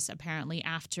realized this apparently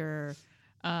after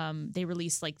they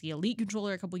released like the Elite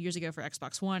controller a couple years ago for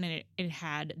Xbox One, and it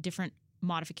had different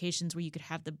modifications where you could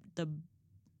have the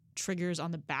triggers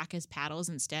on the back as paddles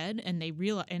instead, and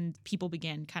people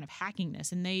began kind of hacking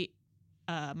this, and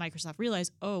Microsoft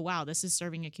realized, oh wow, this is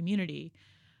serving a community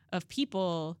of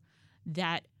people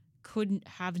that couldn't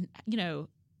have,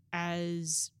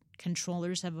 as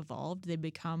controllers have evolved, they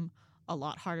become a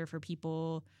lot harder for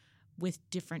people with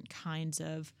different kinds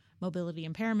of mobility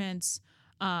impairments.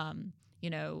 They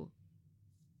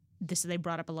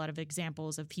brought up a lot of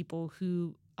examples of people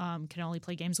who can only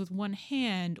play games with one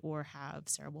hand or have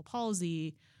cerebral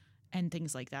palsy and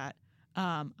things like that.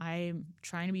 I'm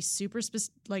trying to be super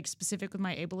specific with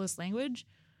my ableist language,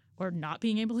 or not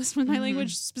being ableist with my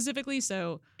language specifically.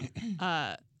 So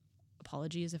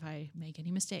apologies if I make any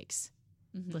mistakes,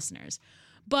 listeners.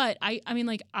 But I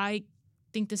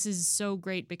think this is so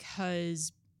great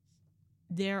because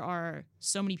there are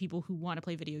so many people who want to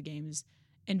play video games,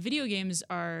 and video games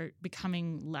are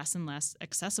becoming less and less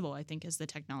accessible, I think, as the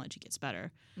technology gets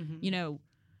better.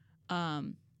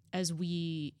 As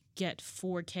we get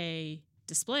 4K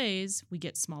displays, we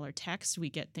get smaller text, we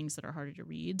get things that are harder to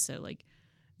read. So like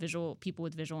people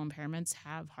with visual impairments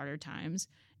have harder times.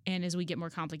 And as we get more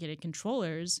complicated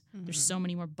controllers, there's so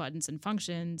many more buttons and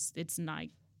functions. It's not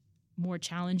more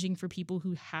challenging for people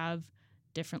who have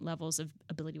different levels of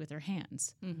ability with their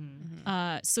hands.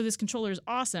 So this controller is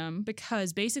awesome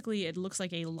because basically it looks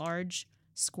like a large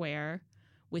square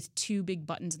with two big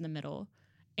buttons in the middle.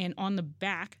 And on the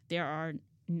back, there are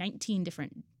 19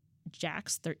 different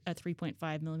jacks,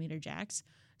 3.5 millimeter jacks.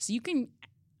 So you can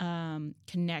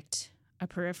connect a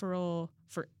peripheral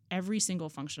for every single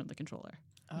function of the controller.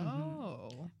 Oh.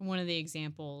 One of the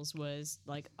examples was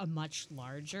like a much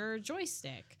larger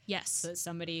joystick. Yes. So that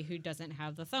somebody who doesn't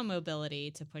have the thumb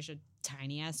mobility to push a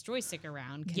tiny ass joystick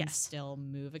around can still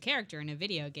move a character in a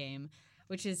video game,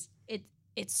 which is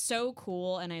it's so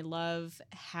cool, and I love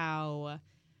how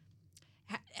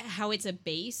it's a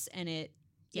base and it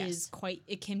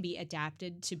can be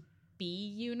adapted to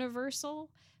be universal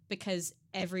because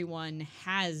everyone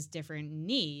has different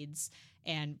needs.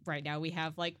 And right now we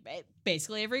have like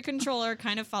basically every controller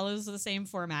kind of follows the same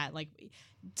format. Like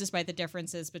despite the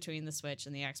differences between the Switch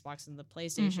and the Xbox and the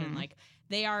PlayStation, like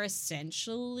they are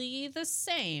essentially the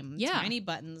same. Yeah. Tiny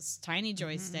buttons, tiny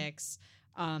joysticks.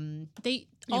 They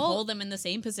You all hold them in the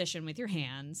same position with your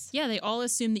hands. Yeah, they all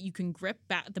assume that you can grip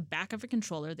the back of a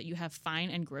controller, that you have fine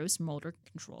and gross motor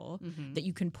control, that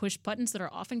you can push buttons that are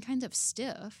often kind of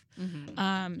stiff.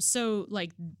 So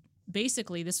like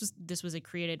basically this was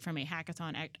created from a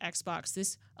hackathon at Xbox.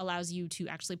 This allows you to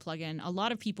actually plug in. A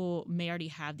lot of people may already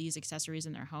have these accessories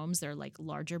in their homes. They're like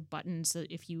larger buttons, so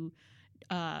if you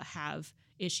have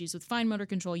issues with fine motor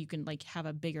control, you can like have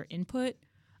a bigger input,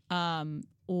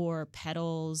 or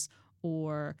pedals,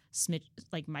 or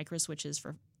like micro switches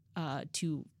for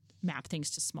to map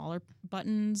things to smaller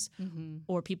buttons.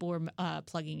 Or people were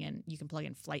plugging in. You can plug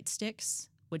in flight sticks,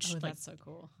 which like That's so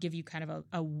cool. give you kind of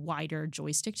a wider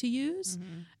joystick to use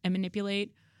and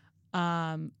manipulate.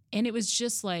 And it was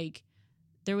just like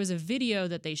there was a video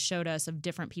that they showed us of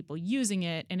different people using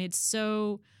it, and it's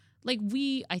so like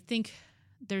I think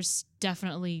there's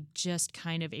definitely just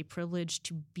kind of a privilege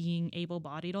to being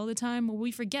able-bodied all the time, where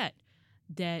we forget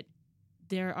that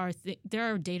there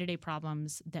are day-to-day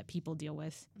problems that people deal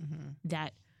with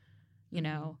that you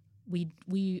know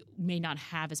we may not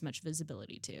have as much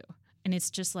visibility to, and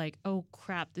it's just like, oh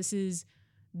crap, this is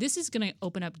going to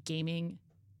open up gaming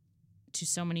to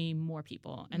so many more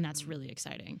people, and that's really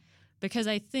exciting, because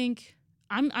I think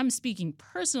I'm speaking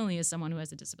personally as someone who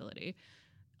has a disability.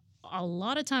 A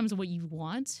lot of times what you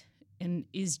want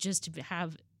is just to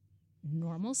have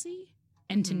normalcy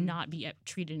and to not be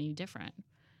treated any different.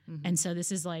 And so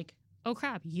this is like, oh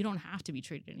crap, you don't have to be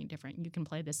treated any different. You can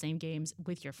play the same games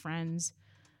with your friends,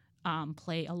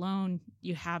 play alone.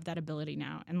 You have that ability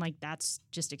now. And like, that's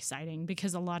just exciting,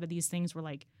 because a lot of these things were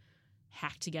like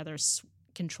hacked together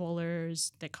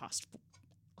controllers that cost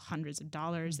hundreds of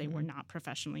dollars. They were not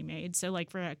professionally made. So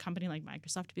like for a company like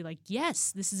Microsoft to be like,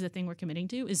 yes, this is a thing we're committing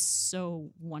to, is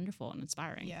so wonderful and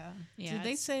inspiring. Yeah. Yeah, Did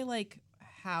they it's- say like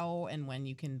how and when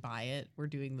you can buy it? We're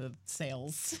doing the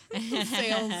sales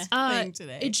thing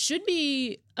today. It should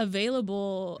be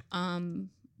available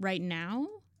right now.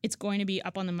 It's going to be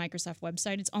up on the Microsoft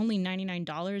website. It's only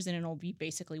 $99, and it'll be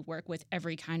basically work with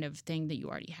every kind of thing that you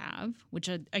already have, which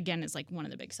again is like one of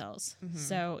the big sells.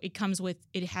 So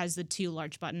it has the 2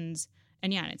 large buttons,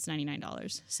 and yeah, it's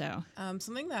 $99. So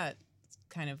Something that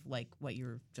kind of like what you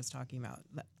were just talking about,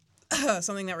 that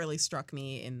something that really struck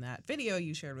me in that video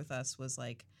you shared with us was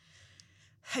like,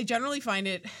 I generally find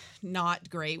it not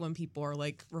great when people are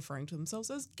like referring to themselves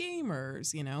as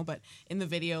gamers, you know, but in the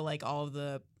video, like all of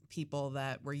the people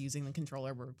that were using the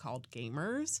controller were called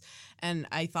gamers. And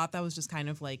I thought that was just kind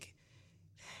of like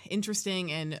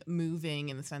interesting and moving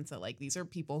in the sense that like these are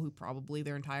people who probably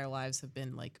their entire lives have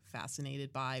been like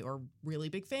fascinated by or really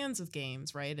big fans of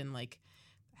games, right? And like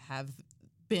have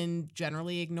been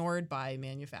generally ignored by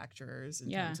manufacturers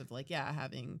in terms of like,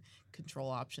 having control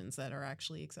options that are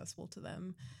actually accessible to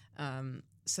them.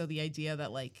 So the idea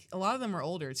that like a lot of them are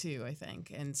older too, I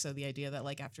think. And so the idea that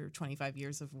like after 25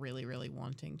 years of really, really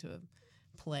wanting to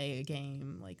play a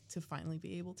game, like to finally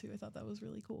be able to, I thought that was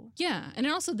really cool. yeah, and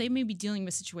also they may be dealing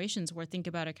with situations where, think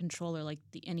about a controller like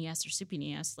the NES or Super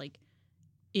NES, like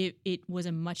it was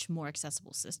a much more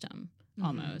accessible system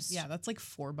almost. Yeah, that's like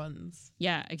 4 buttons.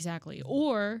 Yeah, exactly.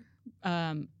 Or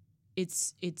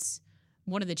it's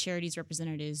one of the charities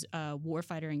represented is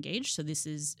Warfighter Engaged. So this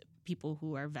is people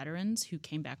who are veterans who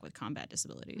came back with combat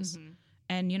disabilities.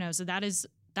 And, you know, so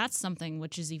that's something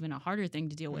which is even a harder thing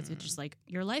to deal with. It's just like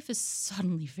your life is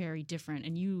suddenly very different,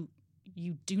 and you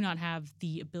do not have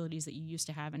the abilities that you used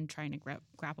to have, and trying to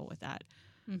grapple with that.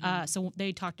 So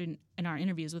they talked in our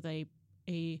interviews with a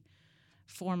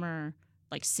former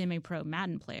like semi-pro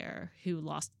Madden player who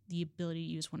lost the ability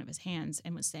to use one of his hands,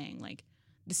 and was saying like,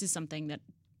 this is something that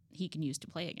he can use to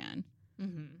play again.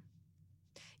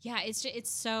 Yeah, it's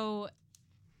so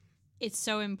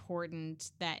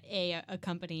important that a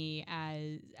company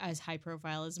as high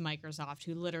profile as Microsoft,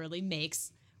 who literally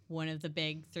makes one of the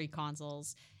big 3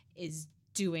 consoles, is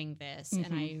doing this.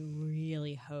 And I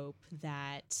really hope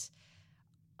that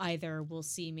either we'll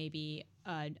see maybe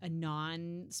a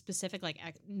non-specific, like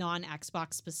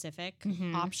non-Xbox specific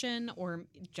option, or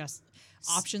just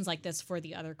options like this for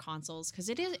the other consoles, because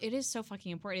it is so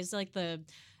fucking important. It's like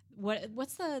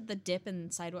what's the dip in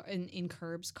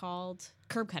curbs called?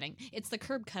 Curb cutting. It's the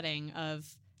curb cutting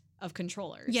of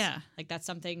controllers. Yeah. Like that's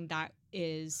something that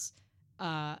is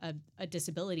a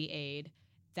disability aid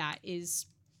that is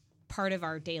part of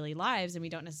our daily lives, and we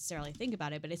don't necessarily think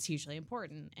about it, but it's hugely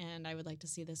important. And I would like to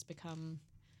see this become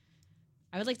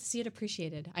I would like to see it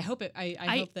appreciated. I hope it.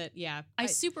 I hope that. Yeah. I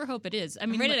super hope it is. I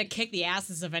I'm mean, ready to kick the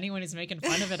asses of anyone who's making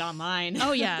fun of it online.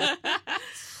 Oh yeah.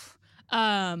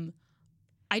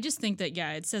 I just think that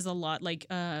it says a lot. Like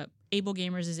Able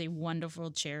Gamers is a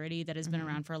wonderful charity that has been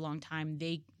around for a long time.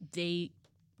 They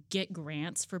get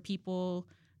grants for people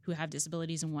who have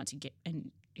disabilities and want to get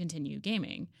and continue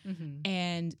gaming.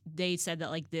 And they said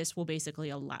that like this will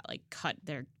basically cut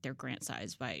their grant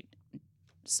size by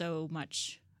so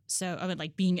much. So I mean,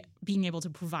 like being able to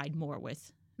provide more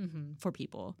with for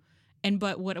people.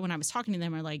 But when I was talking to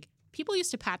them, are like, people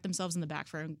used to pat themselves in the back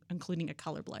for including a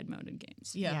colorblind mode in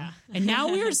games. Yeah. And now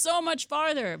we are so much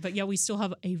farther. But yeah, we still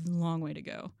have a long way to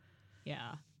go.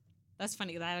 Yeah. That's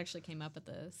funny. That actually came up at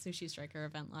the Sushi Striker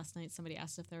event last night. Somebody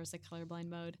asked if there was a colorblind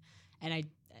mode, and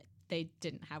they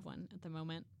didn't have one at the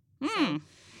moment. So.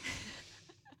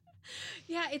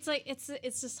 Yeah, it's like it's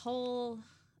this whole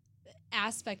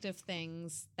aspect of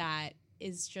things that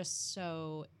is just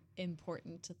so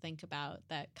important to think about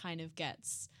that kind of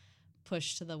gets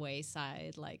pushed to the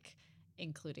wayside, like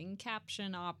including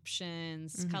caption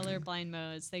options, colorblind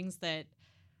modes, things that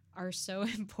are so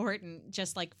important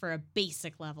just like for a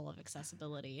basic level of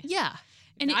accessibility. Yeah.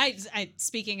 And I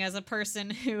speaking as a person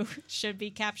who should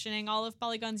be captioning all of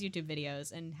Polygon's YouTube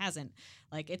videos and hasn't,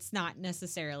 like, it's not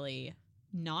necessarily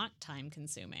not time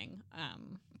consuming,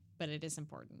 but it is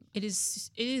important. It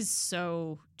is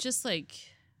so just like,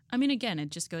 I mean, again,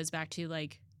 it just goes back to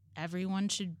like everyone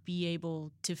should be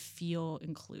able to feel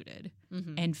included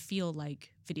and feel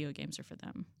like video games are for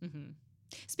them.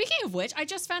 Speaking of which, I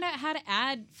just found out how to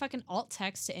add fucking alt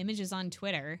text to images on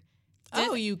Twitter.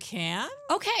 Oh, you can?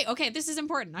 Okay, this is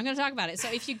important. I'm going to talk about it.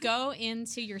 So if you go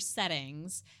into your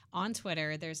settings on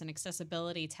Twitter, there's an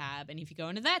accessibility tab. And if you go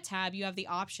into that tab, you have the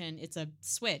option, it's a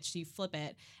switch, so you flip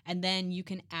it, and then you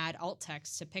can add alt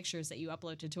text to pictures that you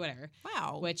upload to Twitter.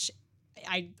 Wow. Which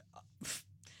I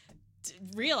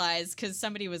realized because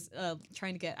somebody was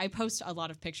trying to get, I post a lot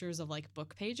of pictures of like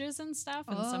book pages and stuff,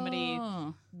 and somebody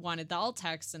wanted the alt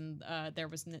text, and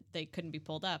they couldn't be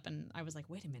pulled up, and I was like,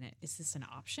 wait a minute, is this an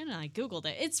option? And I googled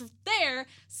it, it's there,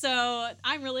 so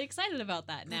I'm really excited about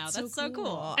that now. That's so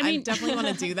cool. I mean, definitely want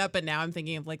to do that, but now I'm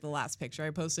thinking of like the last picture I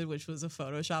posted, which was a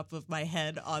Photoshop of my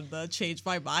head on the Change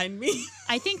My Mind meme.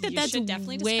 I think You that's should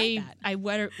definitely way describe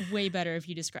that. way better if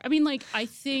you describe. I mean, like, I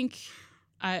think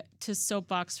to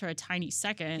soapbox for a tiny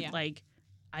second, like,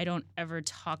 I don't ever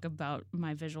talk about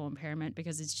my visual impairment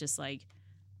because it's just like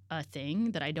a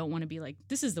thing that I don't want to be like,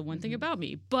 this is the one thing about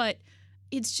me. But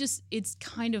it's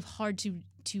kind of hard to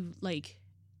like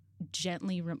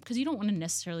gently, because you don't want to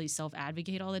necessarily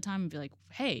self-advocate all the time and be like,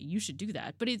 hey, you should do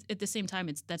that. But at the same time,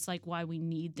 that's like why we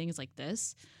need things like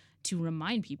this to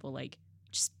remind people, like,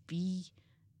 just be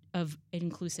of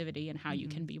inclusivity and how you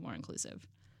can be more inclusive.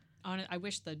 I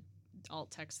wish the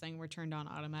alt text thing were turned on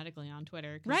automatically on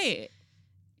Twitter. Right.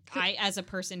 I, as a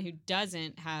person who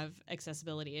doesn't have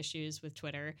accessibility issues with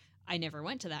Twitter, I never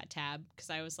went to that tab because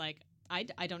I was like,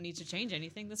 I don't need to change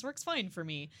anything. This works fine for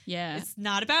me. Yeah. It's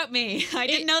not about me. I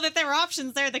didn't know that there were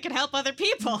options there that could help other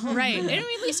people. Right. And I mean,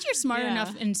 at least you're smart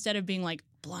enough, instead of being like,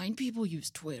 blind people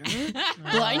use Twitter.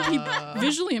 Blind people,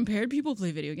 visually impaired people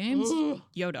play video games.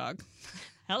 Yo, dog.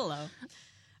 Hello.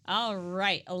 All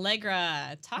right,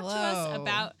 Allegra, talk to us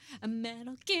about a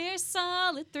Metal Gear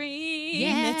Solid 3.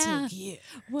 Yeah. Metal Gear.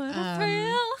 What a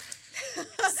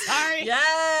thrill. Sorry.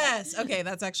 Yes. Okay,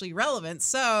 that's actually relevant.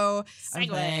 So I'm Segue.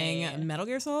 playing Metal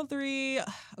Gear Solid 3.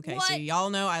 Okay, so What? y'all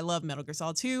know I love Metal Gear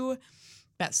Solid 2.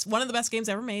 One of the best games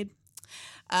ever made.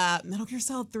 Metal Gear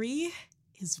Solid 3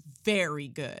 is very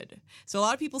good. So a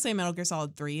lot of people say Metal Gear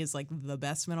Solid 3 is like the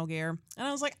best Metal Gear. And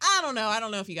I was like, I don't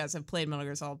know if you guys have played Metal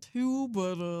Gear Solid 2,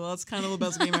 but that's kind of the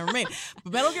best game ever made.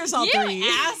 But Metal Gear Solid 3... You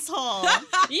asshole.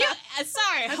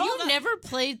 Sorry, Have hold you on. never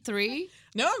played 3?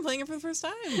 No, I'm playing it for the first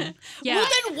time. Yeah. Well,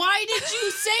 then why did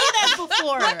you say that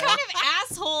before? What kind of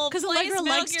asshole 'Cause plays Allegra Metal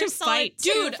likes Gear to Solid fight.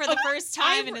 2 Dude, for the first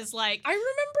time I- and is like, I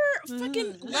remember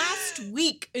fucking last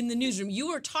week in the newsroom, you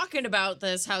were talking about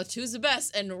this, how 2's the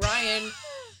best, and Ryan,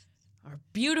 our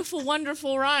beautiful,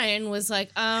 wonderful Ryan, was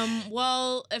like,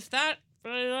 well, if that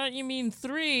you mean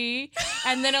 3,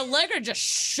 and then Allegra just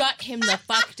shut him the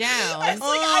fuck down. I think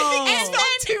it's And spelled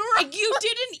 2 wrong. like, you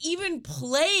didn't even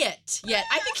play it yet.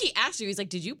 I think he asked you, he's like,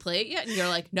 did you play it yet? And you're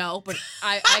like, no, but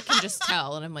I can just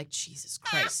tell. And I'm like, Jesus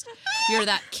Christ. You're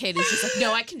that kid who's just like,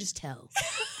 no, I can just tell.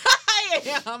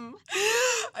 I am.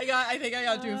 I think I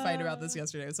got into a fight about this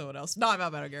yesterday with someone else. Not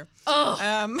about Metal Gear.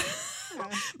 Oh.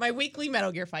 My weekly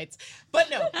Metal Gear fights. But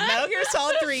no, Metal Gear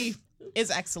Solid 3 is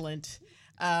excellent.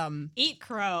 eat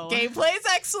crow. Gameplay is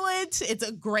excellent. It's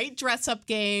a great dress-up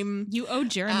game. You owe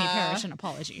Jeremy Parrish an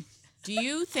apology. Do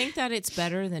you think that it's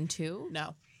better than 2?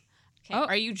 No, Okay.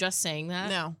 Are you just saying that?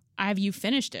 no, Have you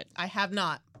finished it? I have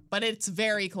not. But it's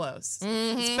very close.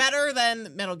 Mhm. It's better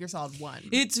than Metal Gear Solid 1.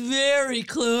 It's very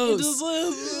close.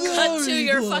 Cut to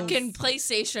your close. fucking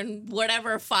PlayStation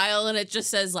whatever file and it just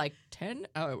says like 10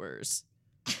 hours.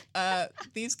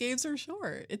 These games are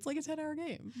short. It's like a 10-hour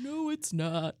game. No, it's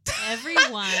not.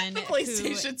 Everyone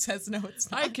PlayStation says no, it's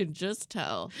not. I can just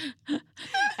tell.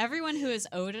 everyone who is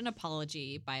owed an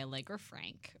apology by Allegra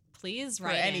Frank, please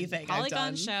write anything in I've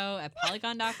done.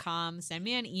 polygonshow@polygon.com. Send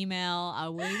me an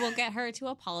email. We will get her to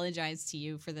apologize to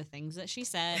you for the things that she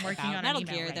said I'm working about on Metal an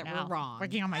email Gear right that now. were wrong.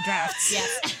 Working on my drafts.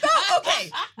 Yes. Oh,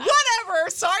 okay, whatever.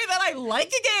 Sorry that I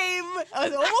like a game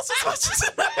almost as much as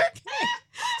another game.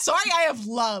 Sorry I have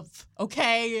love,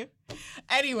 okay?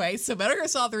 Anyway, so Metal Gear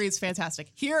Solid 3 is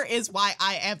fantastic. Here is why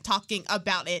I am talking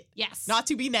about it. Yes. Not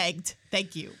to be negged.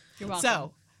 Thank you. You're welcome.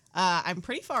 So, I'm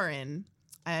pretty far in.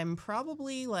 I'm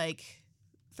probably like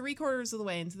 3/4 of the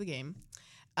way into the game.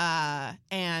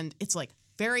 And it's like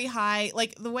very high.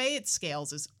 Like the way it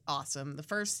scales is awesome. The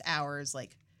first hour is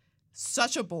like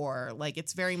such a bore. Like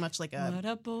it's very much like a What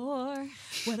a bore.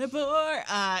 what a bore.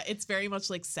 It's very much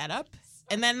like setup.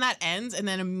 And then that ends, and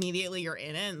then immediately you're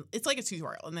in it. And it's like a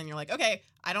tutorial. And then you're like, okay,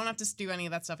 I don't have to do any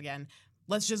of that stuff again.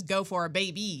 Let's just go for a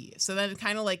baby. So then it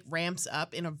kind of like ramps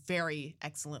up in a very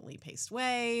excellently paced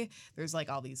way. There's like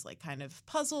all these like kind of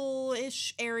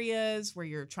puzzle-ish areas where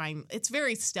you're trying. It's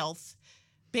very stealth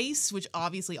based, which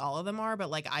obviously all of them are. But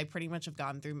like I pretty much have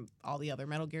gone through all the other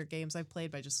Metal Gear games I've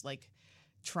played by just like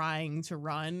trying to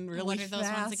run really What are those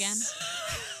fast. ones again?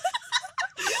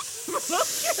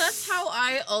 That's how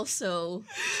I also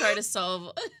try to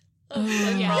solve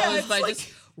yeah. problems it's by like-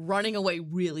 just running away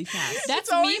really fast. That's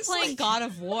It's me always playing like- God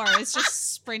of War. It's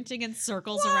just sprinting in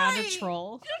circles around a Why?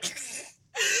 troll.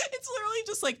 It's literally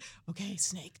just like, okay,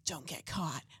 Snake, don't get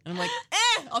caught. And I'm like,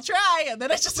 I'll try. And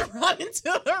then I just run into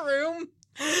the room.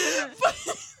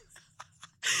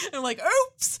 And I'm like,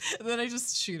 oops. And then I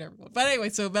just shoot everyone. But anyway,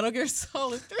 so Metal Gear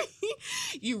Solid 3,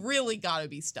 you really gotta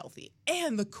be stealthy.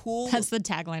 And the cool. That's the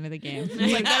tagline of the game.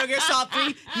 It's like Metal Gear Solid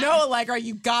 3, no, Allegra,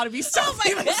 you gotta be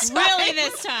stealthy. this time. Really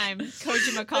this time.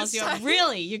 Kojima calls This you up. time.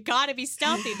 Really, you gotta be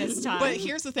stealthy this time. But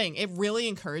here's the thing. It really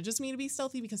encourages me to be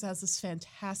stealthy because it has this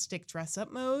fantastic dress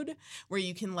up mode where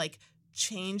you can like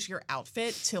change your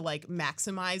outfit to like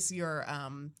maximize your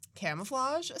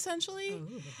camouflage essentially.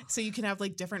 So you can have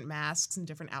like different masks and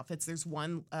different outfits. There's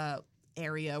one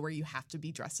area where you have to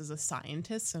be dressed as a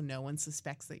scientist so no one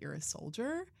suspects that you're a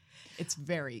soldier. It's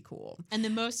very cool. And the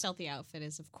most stealthy outfit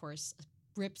is, of course,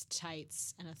 ripped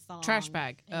tights and a thong. Trash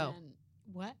bag. And Oh.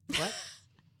 What? What?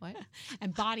 What?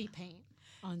 And body paint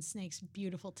on Snake's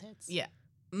beautiful tits. Yeah.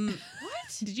 What?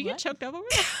 Did you get What? choked up over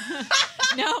it?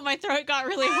 No, my throat got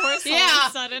really hoarse all Yeah. of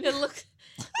a sudden. It looked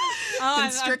I'm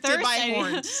Constricted by thirsty.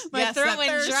 horns. My Yes, throat that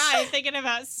went thirst. dry thinking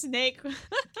about Snake.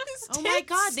 Oh my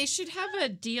god, they should have a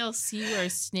DLC where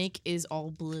Snake is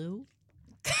all blue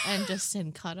and just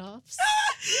in cutoffs.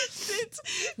 It's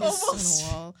Just almost on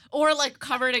a wall. Or like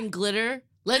covered in glitter.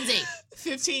 Lindsay.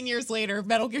 15 years later,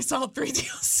 Metal Gear Solid 3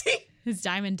 DLC. It's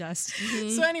diamond dust.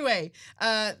 So anyway,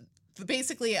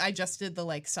 basically I just did the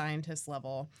like scientist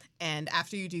level, and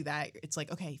after you do that, it's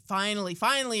like, okay,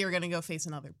 finally you're gonna go face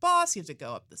another boss. You have to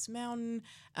go up this mountain.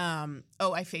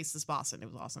 I faced this boss and it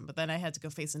was awesome, but then I had to go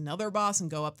face another boss and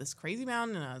go up this crazy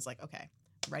mountain, and I was like, okay,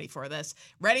 ready for this,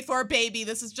 ready for it, baby.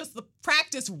 This is just the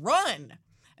practice run.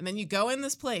 And then you go in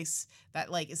this place that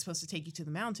like is supposed to take you to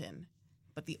the mountain,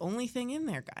 but the only thing in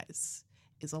there, guys,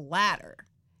 is a ladder.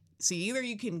 So either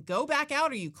you can go back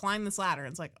out or you climb this ladder. And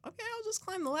it's like, okay, I'll just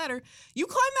climb the ladder. You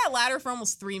climb that ladder for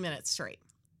almost 3 minutes straight.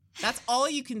 That's all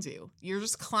you can do. You're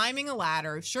just climbing a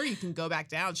ladder. Sure, you can go back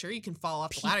down. Sure, you can fall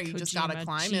off the ladder. You just gotta Kojima,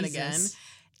 climb it again. Jesus.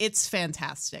 It's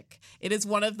fantastic. It is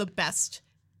one of the best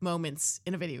moments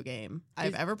in a video game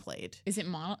I've ever played. Is it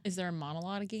is there a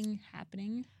monologuing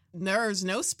happening? There's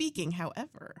no speaking,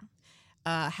 however.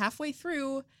 Halfway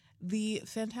through, the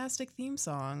fantastic theme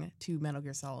song to Metal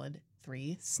Gear Solid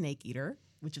 3, Snake Eater,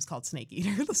 which is called Snake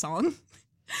Eater, the song,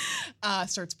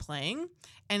 starts playing.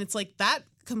 And it's like that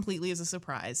completely is a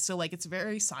surprise. So like it's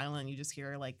very silent. You just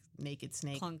hear like Naked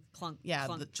Snake. Clunk, clunk. Yeah,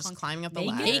 clunk, just clunk. climbing up the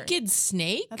Naked? ladder. Naked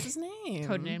Snake? That's his name.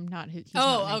 Codename, not his. he's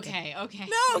Oh, not naked. okay.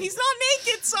 No, he's not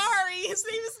naked. Sorry. His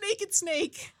name is Naked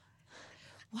Snake.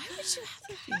 Why would you have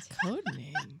that be a code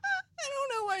name? I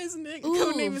don't know why his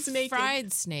code name is Naked.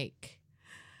 Fried Snake.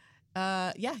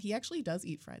 Yeah, he actually does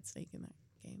eat fried snake in that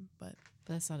game, but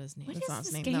But that's not his name. that's not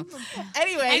his name. game No. about?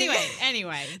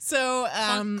 Anyway. So,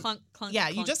 Clunk, clunk, clunk. yeah,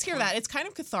 you clunk, just hear clunk. that. It's kind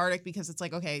of cathartic because it's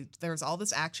like, okay, there's all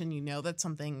this action. You know that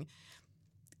something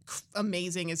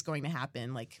amazing is going to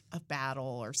happen, like a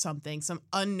battle or something, some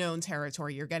unknown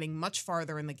territory. You're getting much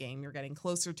farther in the game. You're getting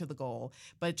closer to the goal,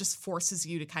 but it just forces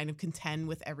you to kind of contend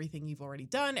with everything you've already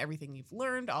done, everything you've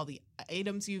learned, all the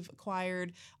items you've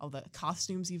acquired, all the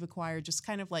costumes you've acquired, just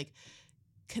kind of like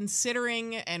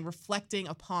considering and reflecting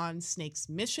upon Snake's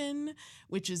mission,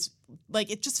 which is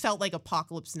like, it just felt like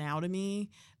Apocalypse Now to me,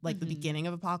 like the beginning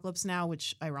of Apocalypse Now,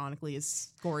 which ironically is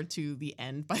scored to the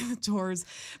end by the Doors,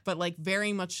 but like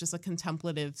very much just a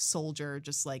contemplative soldier,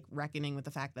 just like reckoning with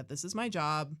the fact that this is my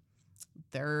job.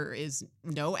 There is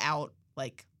no out.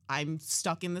 Like, I'm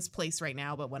stuck in this place right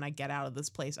now, but when I get out of this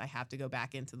place, I have to go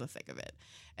back into the thick of it.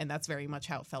 And that's very much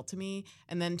how it felt to me.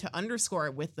 And then to underscore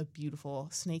it with the beautiful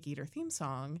Snake Eater theme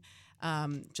song,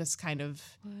 just kind of,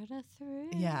 What a thrill.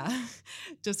 yeah,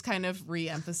 just kind of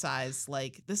re-emphasize,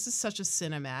 like, this is such a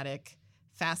cinematic,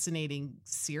 fascinating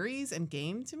series and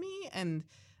game to me. And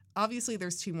obviously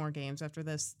there's 2 more games after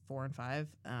this, 4 and 5.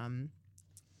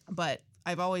 But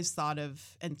I've always thought of,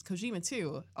 and Kojima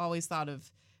too, always thought of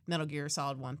Metal Gear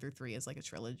Solid 1 through 3 as like a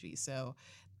trilogy. So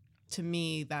to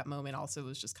me, that moment also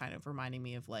was just kind of reminding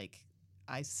me of like,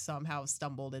 I somehow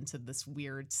stumbled into this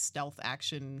weird stealth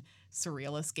action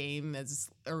surrealist game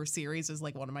or series as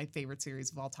like one of my favorite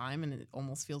series of all time. And it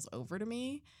almost feels over to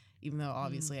me, even though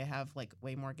obviously I have like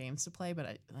way more games to play, but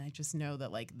I just know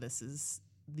that like this is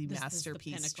the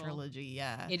masterpiece trilogy.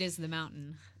 Yeah. It is the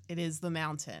mountain. It is the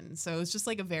mountain. So it's just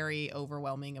like a very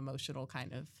overwhelming emotional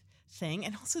kind of thing.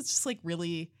 And also it's just like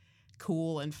really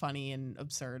cool and funny and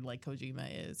absurd like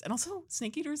Kojima is. And also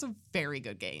Snake Eater is a very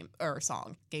good game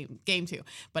too.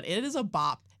 But it is a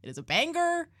bop. It is a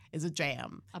banger. It's a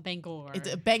jam. A bangor.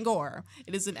 It's a bangor.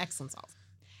 It is an excellent song.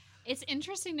 It's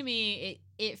interesting to me.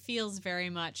 It feels very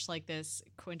much like this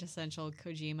quintessential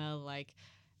Kojima, like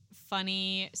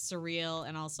funny, surreal,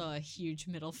 and also a huge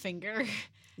middle finger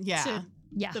Yeah. to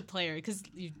Yeah. the player, because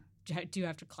you do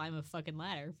have to climb a fucking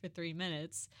ladder for 3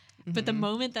 minutes. But the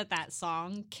moment that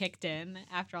song kicked in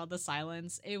after all the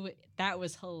silence, that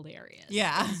was hilarious.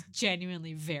 Yeah. It was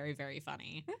genuinely very, very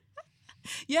funny.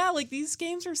 Yeah, like these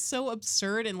games are so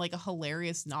absurd in like a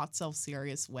hilarious, not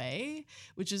self-serious way,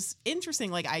 which is interesting.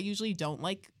 Like I usually don't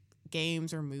like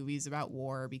games or movies about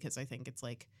war because I think it's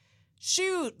like,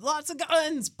 shoot, lots of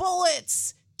guns,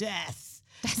 bullets, death.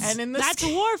 And in this That's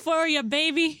war for you,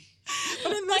 baby.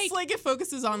 But in this, like, it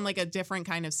focuses on, like, a different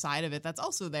kind of side of it that's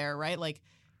also there, right? Like,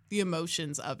 the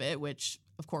emotions of it, which,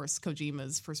 of course,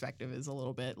 Kojima's perspective is a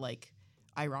little bit, like,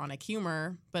 ironic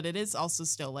humor. But it is also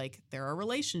still, like, there are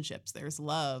relationships. There's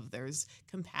love. There's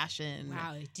compassion.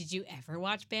 Wow. Did you ever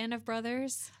watch Band of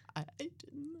Brothers? I didn't.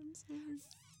 I'm sorry.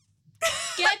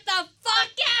 Get the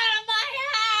fuck out of my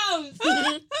house!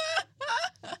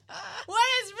 What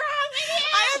is wrong with you?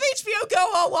 I have HBO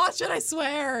Go. I'll watch it, I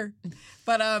swear.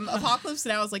 But Apocalypse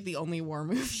Now is like the only war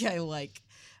movie I like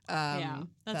that's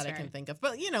that I fair. can think of.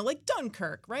 But, you know, like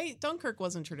Dunkirk, right? Dunkirk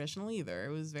wasn't traditional either.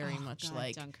 It was very much God,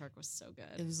 like... Dunkirk was so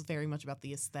good. It was very much about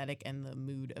the aesthetic and the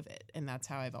mood of it. And that's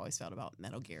how I've always felt about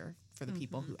Metal Gear. For the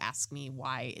people who ask me,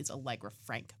 why is Allegra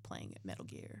Frank playing at Metal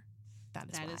Gear? That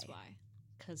is why.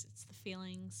 Because it's the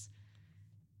feelings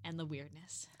and the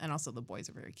weirdness. And also the boys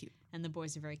are very cute. And the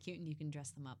boys are very cute and you can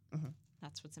dress them up. Mhm.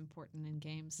 That's what's important in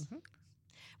games. Mhm.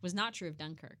 Was not true of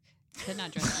Dunkirk. Could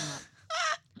not dress them up.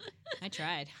 I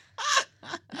tried.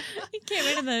 He came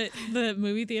into the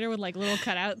movie theater with like little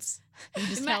cutouts. And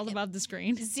just held above the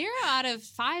screen. 0 out of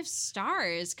 5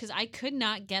 stars because I could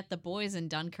not get the boys in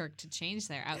Dunkirk to change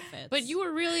their outfits. But you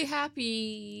were really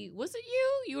happy. Was it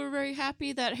you? You were very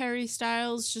happy that Harry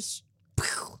Styles just...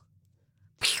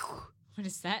 What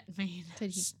does that mean? He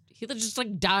just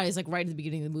like dies like right at the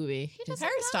beginning of the movie. He doesn't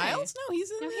Harry die. Styles? No,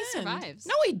 he's in No, the he end. survives.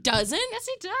 No, he doesn't. Yes,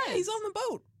 he does. Yeah, he's on the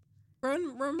boat.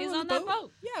 Remember He's when on the that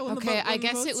boat. Yeah, when the Okay, boat, I when the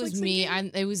guess it boat's, was like, me.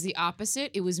 sinking. It was the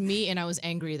opposite. It was me, and I was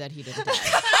angry that he didn't die.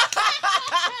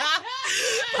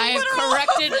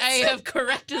 I have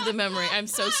corrected the memory. I'm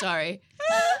so sorry.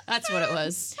 That's what it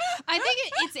was. I think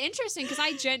it's interesting because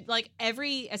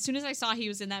as soon as I saw he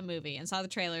was in that movie and saw the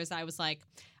trailers, I was like,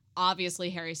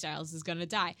 obviously Harry Styles is gonna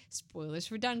die. Spoilers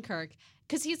for Dunkirk.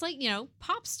 Because he's like,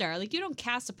 pop star. Like, you don't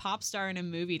cast a pop star in a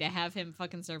movie to have him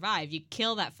fucking survive. You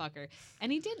kill that fucker.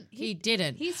 And he didn't. He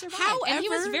didn't. He survived. And he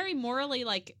was very morally,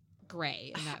 like,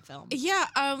 gray in that film. Yeah,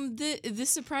 the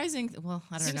surprising well,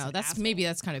 I don't know. That's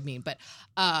kind of mean, but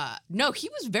no, he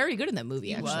was very good in that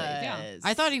movie actually. Yeah.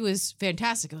 I thought he was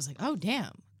fantastic. I was like, "Oh,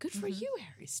 damn. Good for you,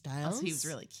 Harry Styles." He was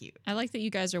really cute. I like that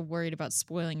you guys are worried about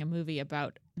spoiling a movie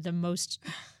about the most,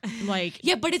 like...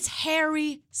 Yeah, but it's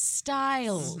Harry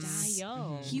Styles.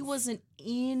 Styles. He wasn't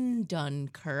in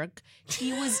Dunkirk.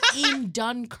 He was in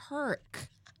Dunkirk.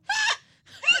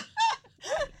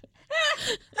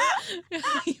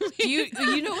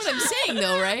 You know what I'm saying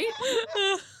though, right?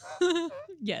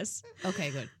 Yes.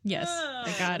 Okay, good. Yes.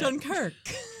 I got it. Dunkirk.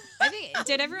 I think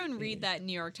did everyone read that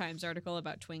New York Times article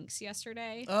about twinks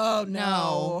yesterday? Oh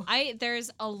No.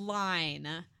 There's a line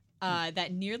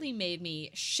that nearly made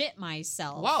me shit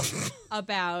myself Wow.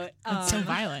 about That's so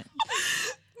violent.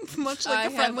 Much like I a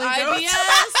friendly have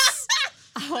ghost.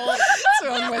 IBS.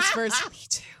 Someone whispers, "Me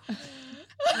too."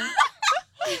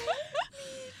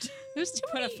 There's too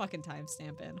put a many. fucking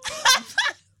timestamp in.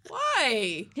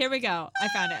 Why? Here we go. I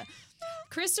found it.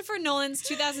 Christopher Nolan's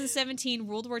 2017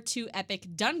 World War II epic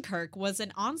Dunkirk was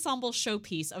an ensemble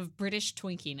showpiece of British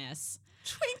twinkiness.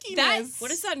 Twinkiness. What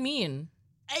does that mean?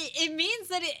 It means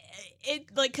that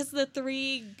it like because the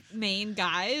three main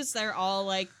guys, they're all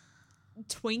like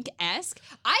twink-esque.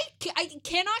 I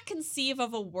cannot conceive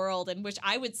of a world in which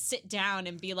I would sit down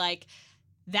and be like,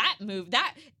 that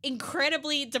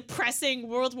incredibly depressing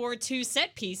World War II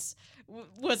set piece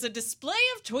was a display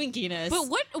of twinkiness. But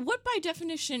what by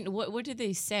definition? What did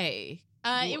they say?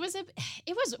 It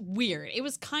was weird. It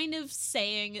was kind of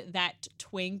saying that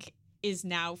twink is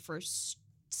now for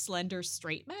slender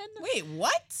straight men. Wait,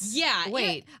 what? Yeah.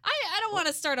 Wait. I don't want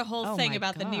to start a whole Oh thing my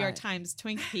about the New York God. Times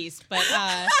twink piece, but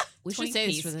We should twink say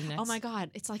this piece. for the next. Oh my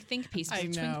God, it's like think piece, but I a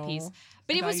twink know. piece.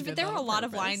 But I it thought was you did there that were a on lot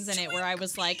of purpose. lines in it where I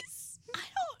was like,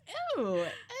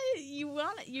 you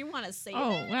want to say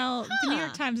Oh, that? well, the New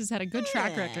York Huh. Times has had a good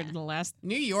track record in the last.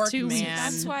 New York, 2 man. weeks.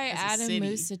 That's why as a Adam city.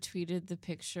 Musa tweeted the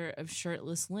picture of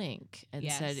shirtless Link and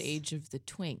said Yes. "Age of the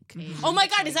Twink." Age Oh of my the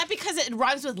God! twink. Is that because it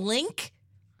rhymes with Link?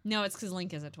 No, it's because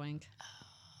Link is a twink.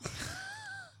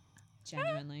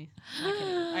 Genuinely. Not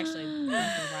kidding. Actually,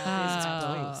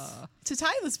 To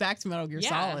tie this back to Metal Gear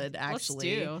Solid,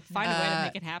 actually, let's do. Find a way to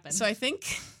make it happen. So I think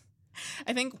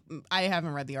I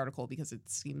haven't read the article because it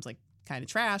seems like kind of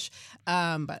trash.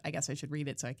 But I guess I should read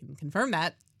it so I can confirm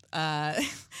that.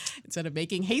 Instead of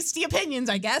making hasty opinions,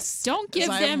 I guess. Don't as give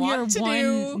I them your want to one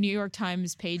do. New York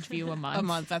Times page view a month. A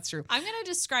month. That's true. I'm going to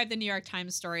describe the New York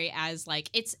Times story as like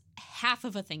it's half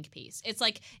of a think piece. It's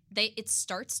like it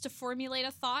starts to formulate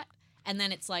a thought and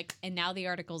then it's like, and now the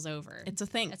article's over. It's a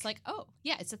thing. It's like, oh,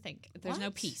 yeah, it's a think. There's no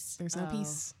What? piece. There's no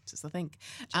piece. Just a think.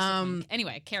 Just a think.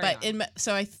 Anyway, carry But on.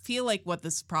 so I feel like what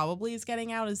this probably is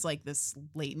getting out is like this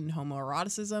latent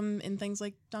homoeroticism in things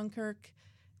like Dunkirk,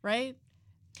 right?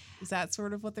 Is that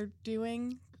sort of what they're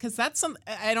doing? Because that's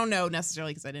I don't know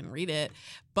necessarily because I didn't read it,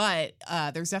 but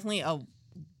there's definitely a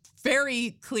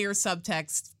very clear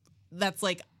subtext that's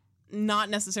like not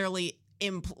necessarily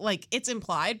like it's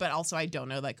implied, but also I don't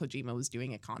know that Kojima was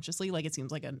doing it consciously. Like it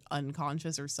seems like an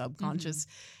unconscious or subconscious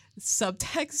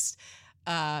subtext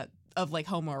of like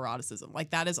homoeroticism.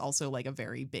 Like that is also like a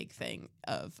very big thing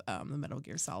of the Metal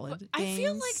Gear Solid I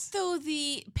feel like games. though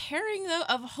the pairing though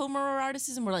of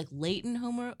homoeroticism or like latent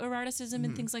homoeroticism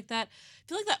and things like that, I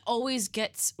feel like that always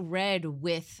gets read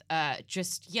with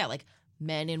just like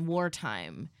men in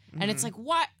wartime, and it's like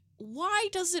why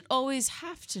does it always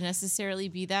have to necessarily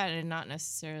be that and not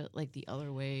necessarily like the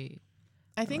other way?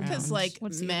 I think because around. like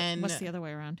What's men. what's the other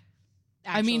way around?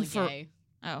 I mean, Actually for- gay.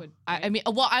 Oh. Would- I mean,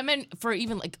 well, I meant for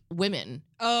even like women.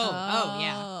 Oh,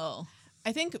 yeah.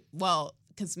 I think, well,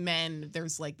 because men,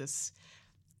 there's like this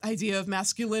idea of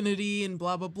masculinity and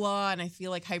blah, blah, blah. And I feel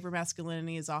like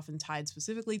hypermasculinity is often tied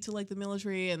specifically to like the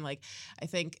military. And like, I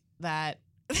think that.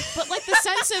 But like the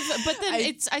sense of, but then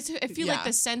I feel like yeah.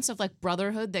 the sense of like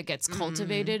brotherhood that gets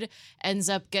cultivated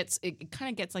it kind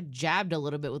of gets like jabbed a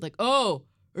little bit with like, oh,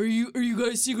 are you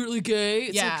guys secretly gay?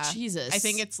 It's Yeah. like, Jesus. I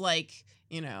think it's like,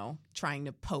 trying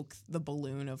to poke the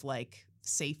balloon of like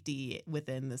safety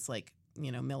within this like,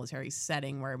 military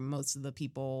setting where most of the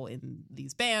people in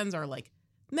these bands are like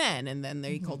men, and then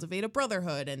they cultivate a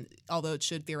brotherhood. And although it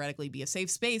should theoretically be a safe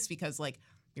space because like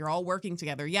you're all working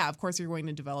together, yeah, of course you're going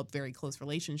to develop very close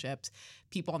relationships.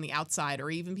 People on the outside or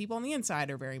even people on the inside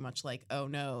are very much like, oh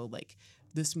no, like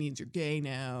this means you're gay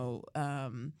now.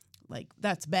 Like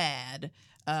that's bad.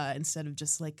 Instead of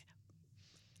just like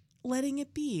letting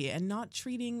it be and not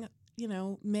treating,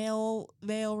 male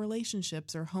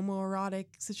relationships or homoerotic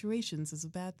situations as a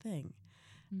bad thing.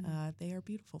 They are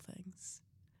beautiful things.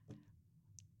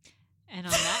 And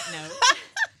on that note,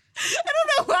 I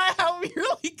don't know how we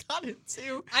really got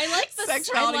into I like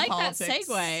sexuality that politics.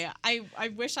 segue. I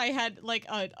wish I had like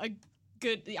a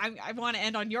good. I want to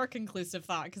end on your conclusive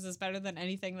thought because it's better than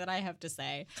anything that I have to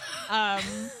say.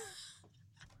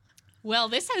 Well,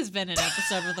 this has been an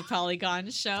episode of the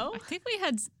Polygon Show. I think we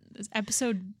had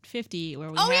episode 50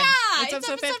 where we Oh had yeah, It's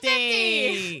episode 50.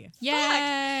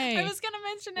 Yay! I was gonna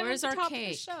mention it Where's at the our top of the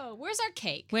cake? show. Where's our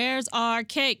cake? Where's our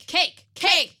cake? Cake.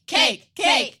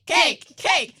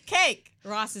 Cake.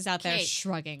 Ross is out there Cake.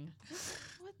 shrugging.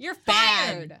 You're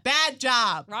Bad. fired. Bad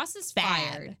job. Ross is Bad.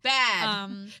 fired. Bad.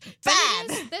 But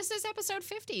Bad. this is episode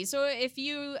 50. So if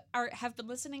you have been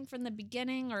listening from the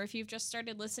beginning, or if you've just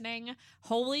started listening,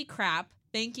 holy crap!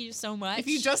 Thank you so much. If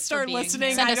you just for started being listening,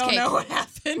 here. Send I us don't cake. know what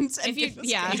happened. If you-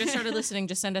 yeah. you just started listening,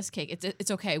 just send us cake. It's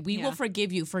okay. We Yeah. will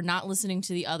forgive you for not listening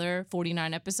to the other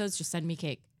 49 episodes. Just send me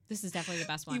cake. This is definitely the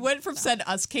best one. You went from So. send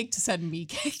us cake to send me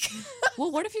cake.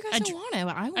 Well, what if you guys Ad- don't want it?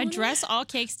 I want Address all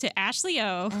cakes to Ashley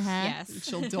O. Yes.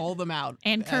 She'll dole them out.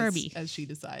 And as- Kirby. As she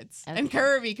decides. And- And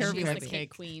Kirby. She's Kirby the wants cake cake.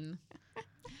 queen.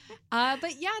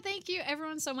 But yeah, thank you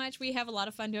everyone so much. We have a lot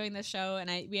of fun doing this show, and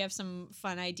we have some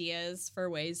fun ideas for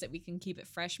ways that we can keep it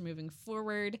fresh moving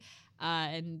forward.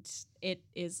 And it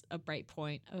is a bright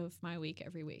point of my week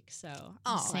every week. So I'm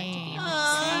Aw. glad to be Same. here.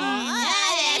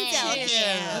 that's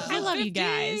so cute. I love you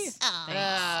guys. All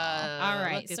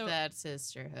right, Look so- at that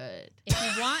sisterhood. If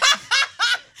you want,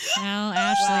 Well,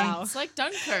 Ashley, Wow. It's like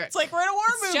Dunkirk. It's like we're in a war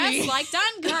it's movie. just like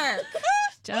Dunkirk.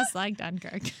 just like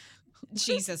Dunkirk.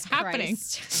 Jesus happening?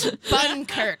 Christ.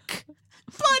 Dunkirk.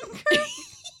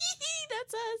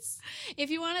 That's us. If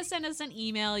you want to send us an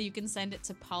email, you can send it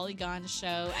to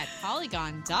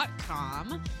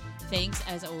polygonshow@polygon.com. Thanks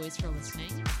as always for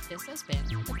listening. This has been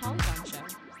The Polygon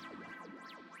Show.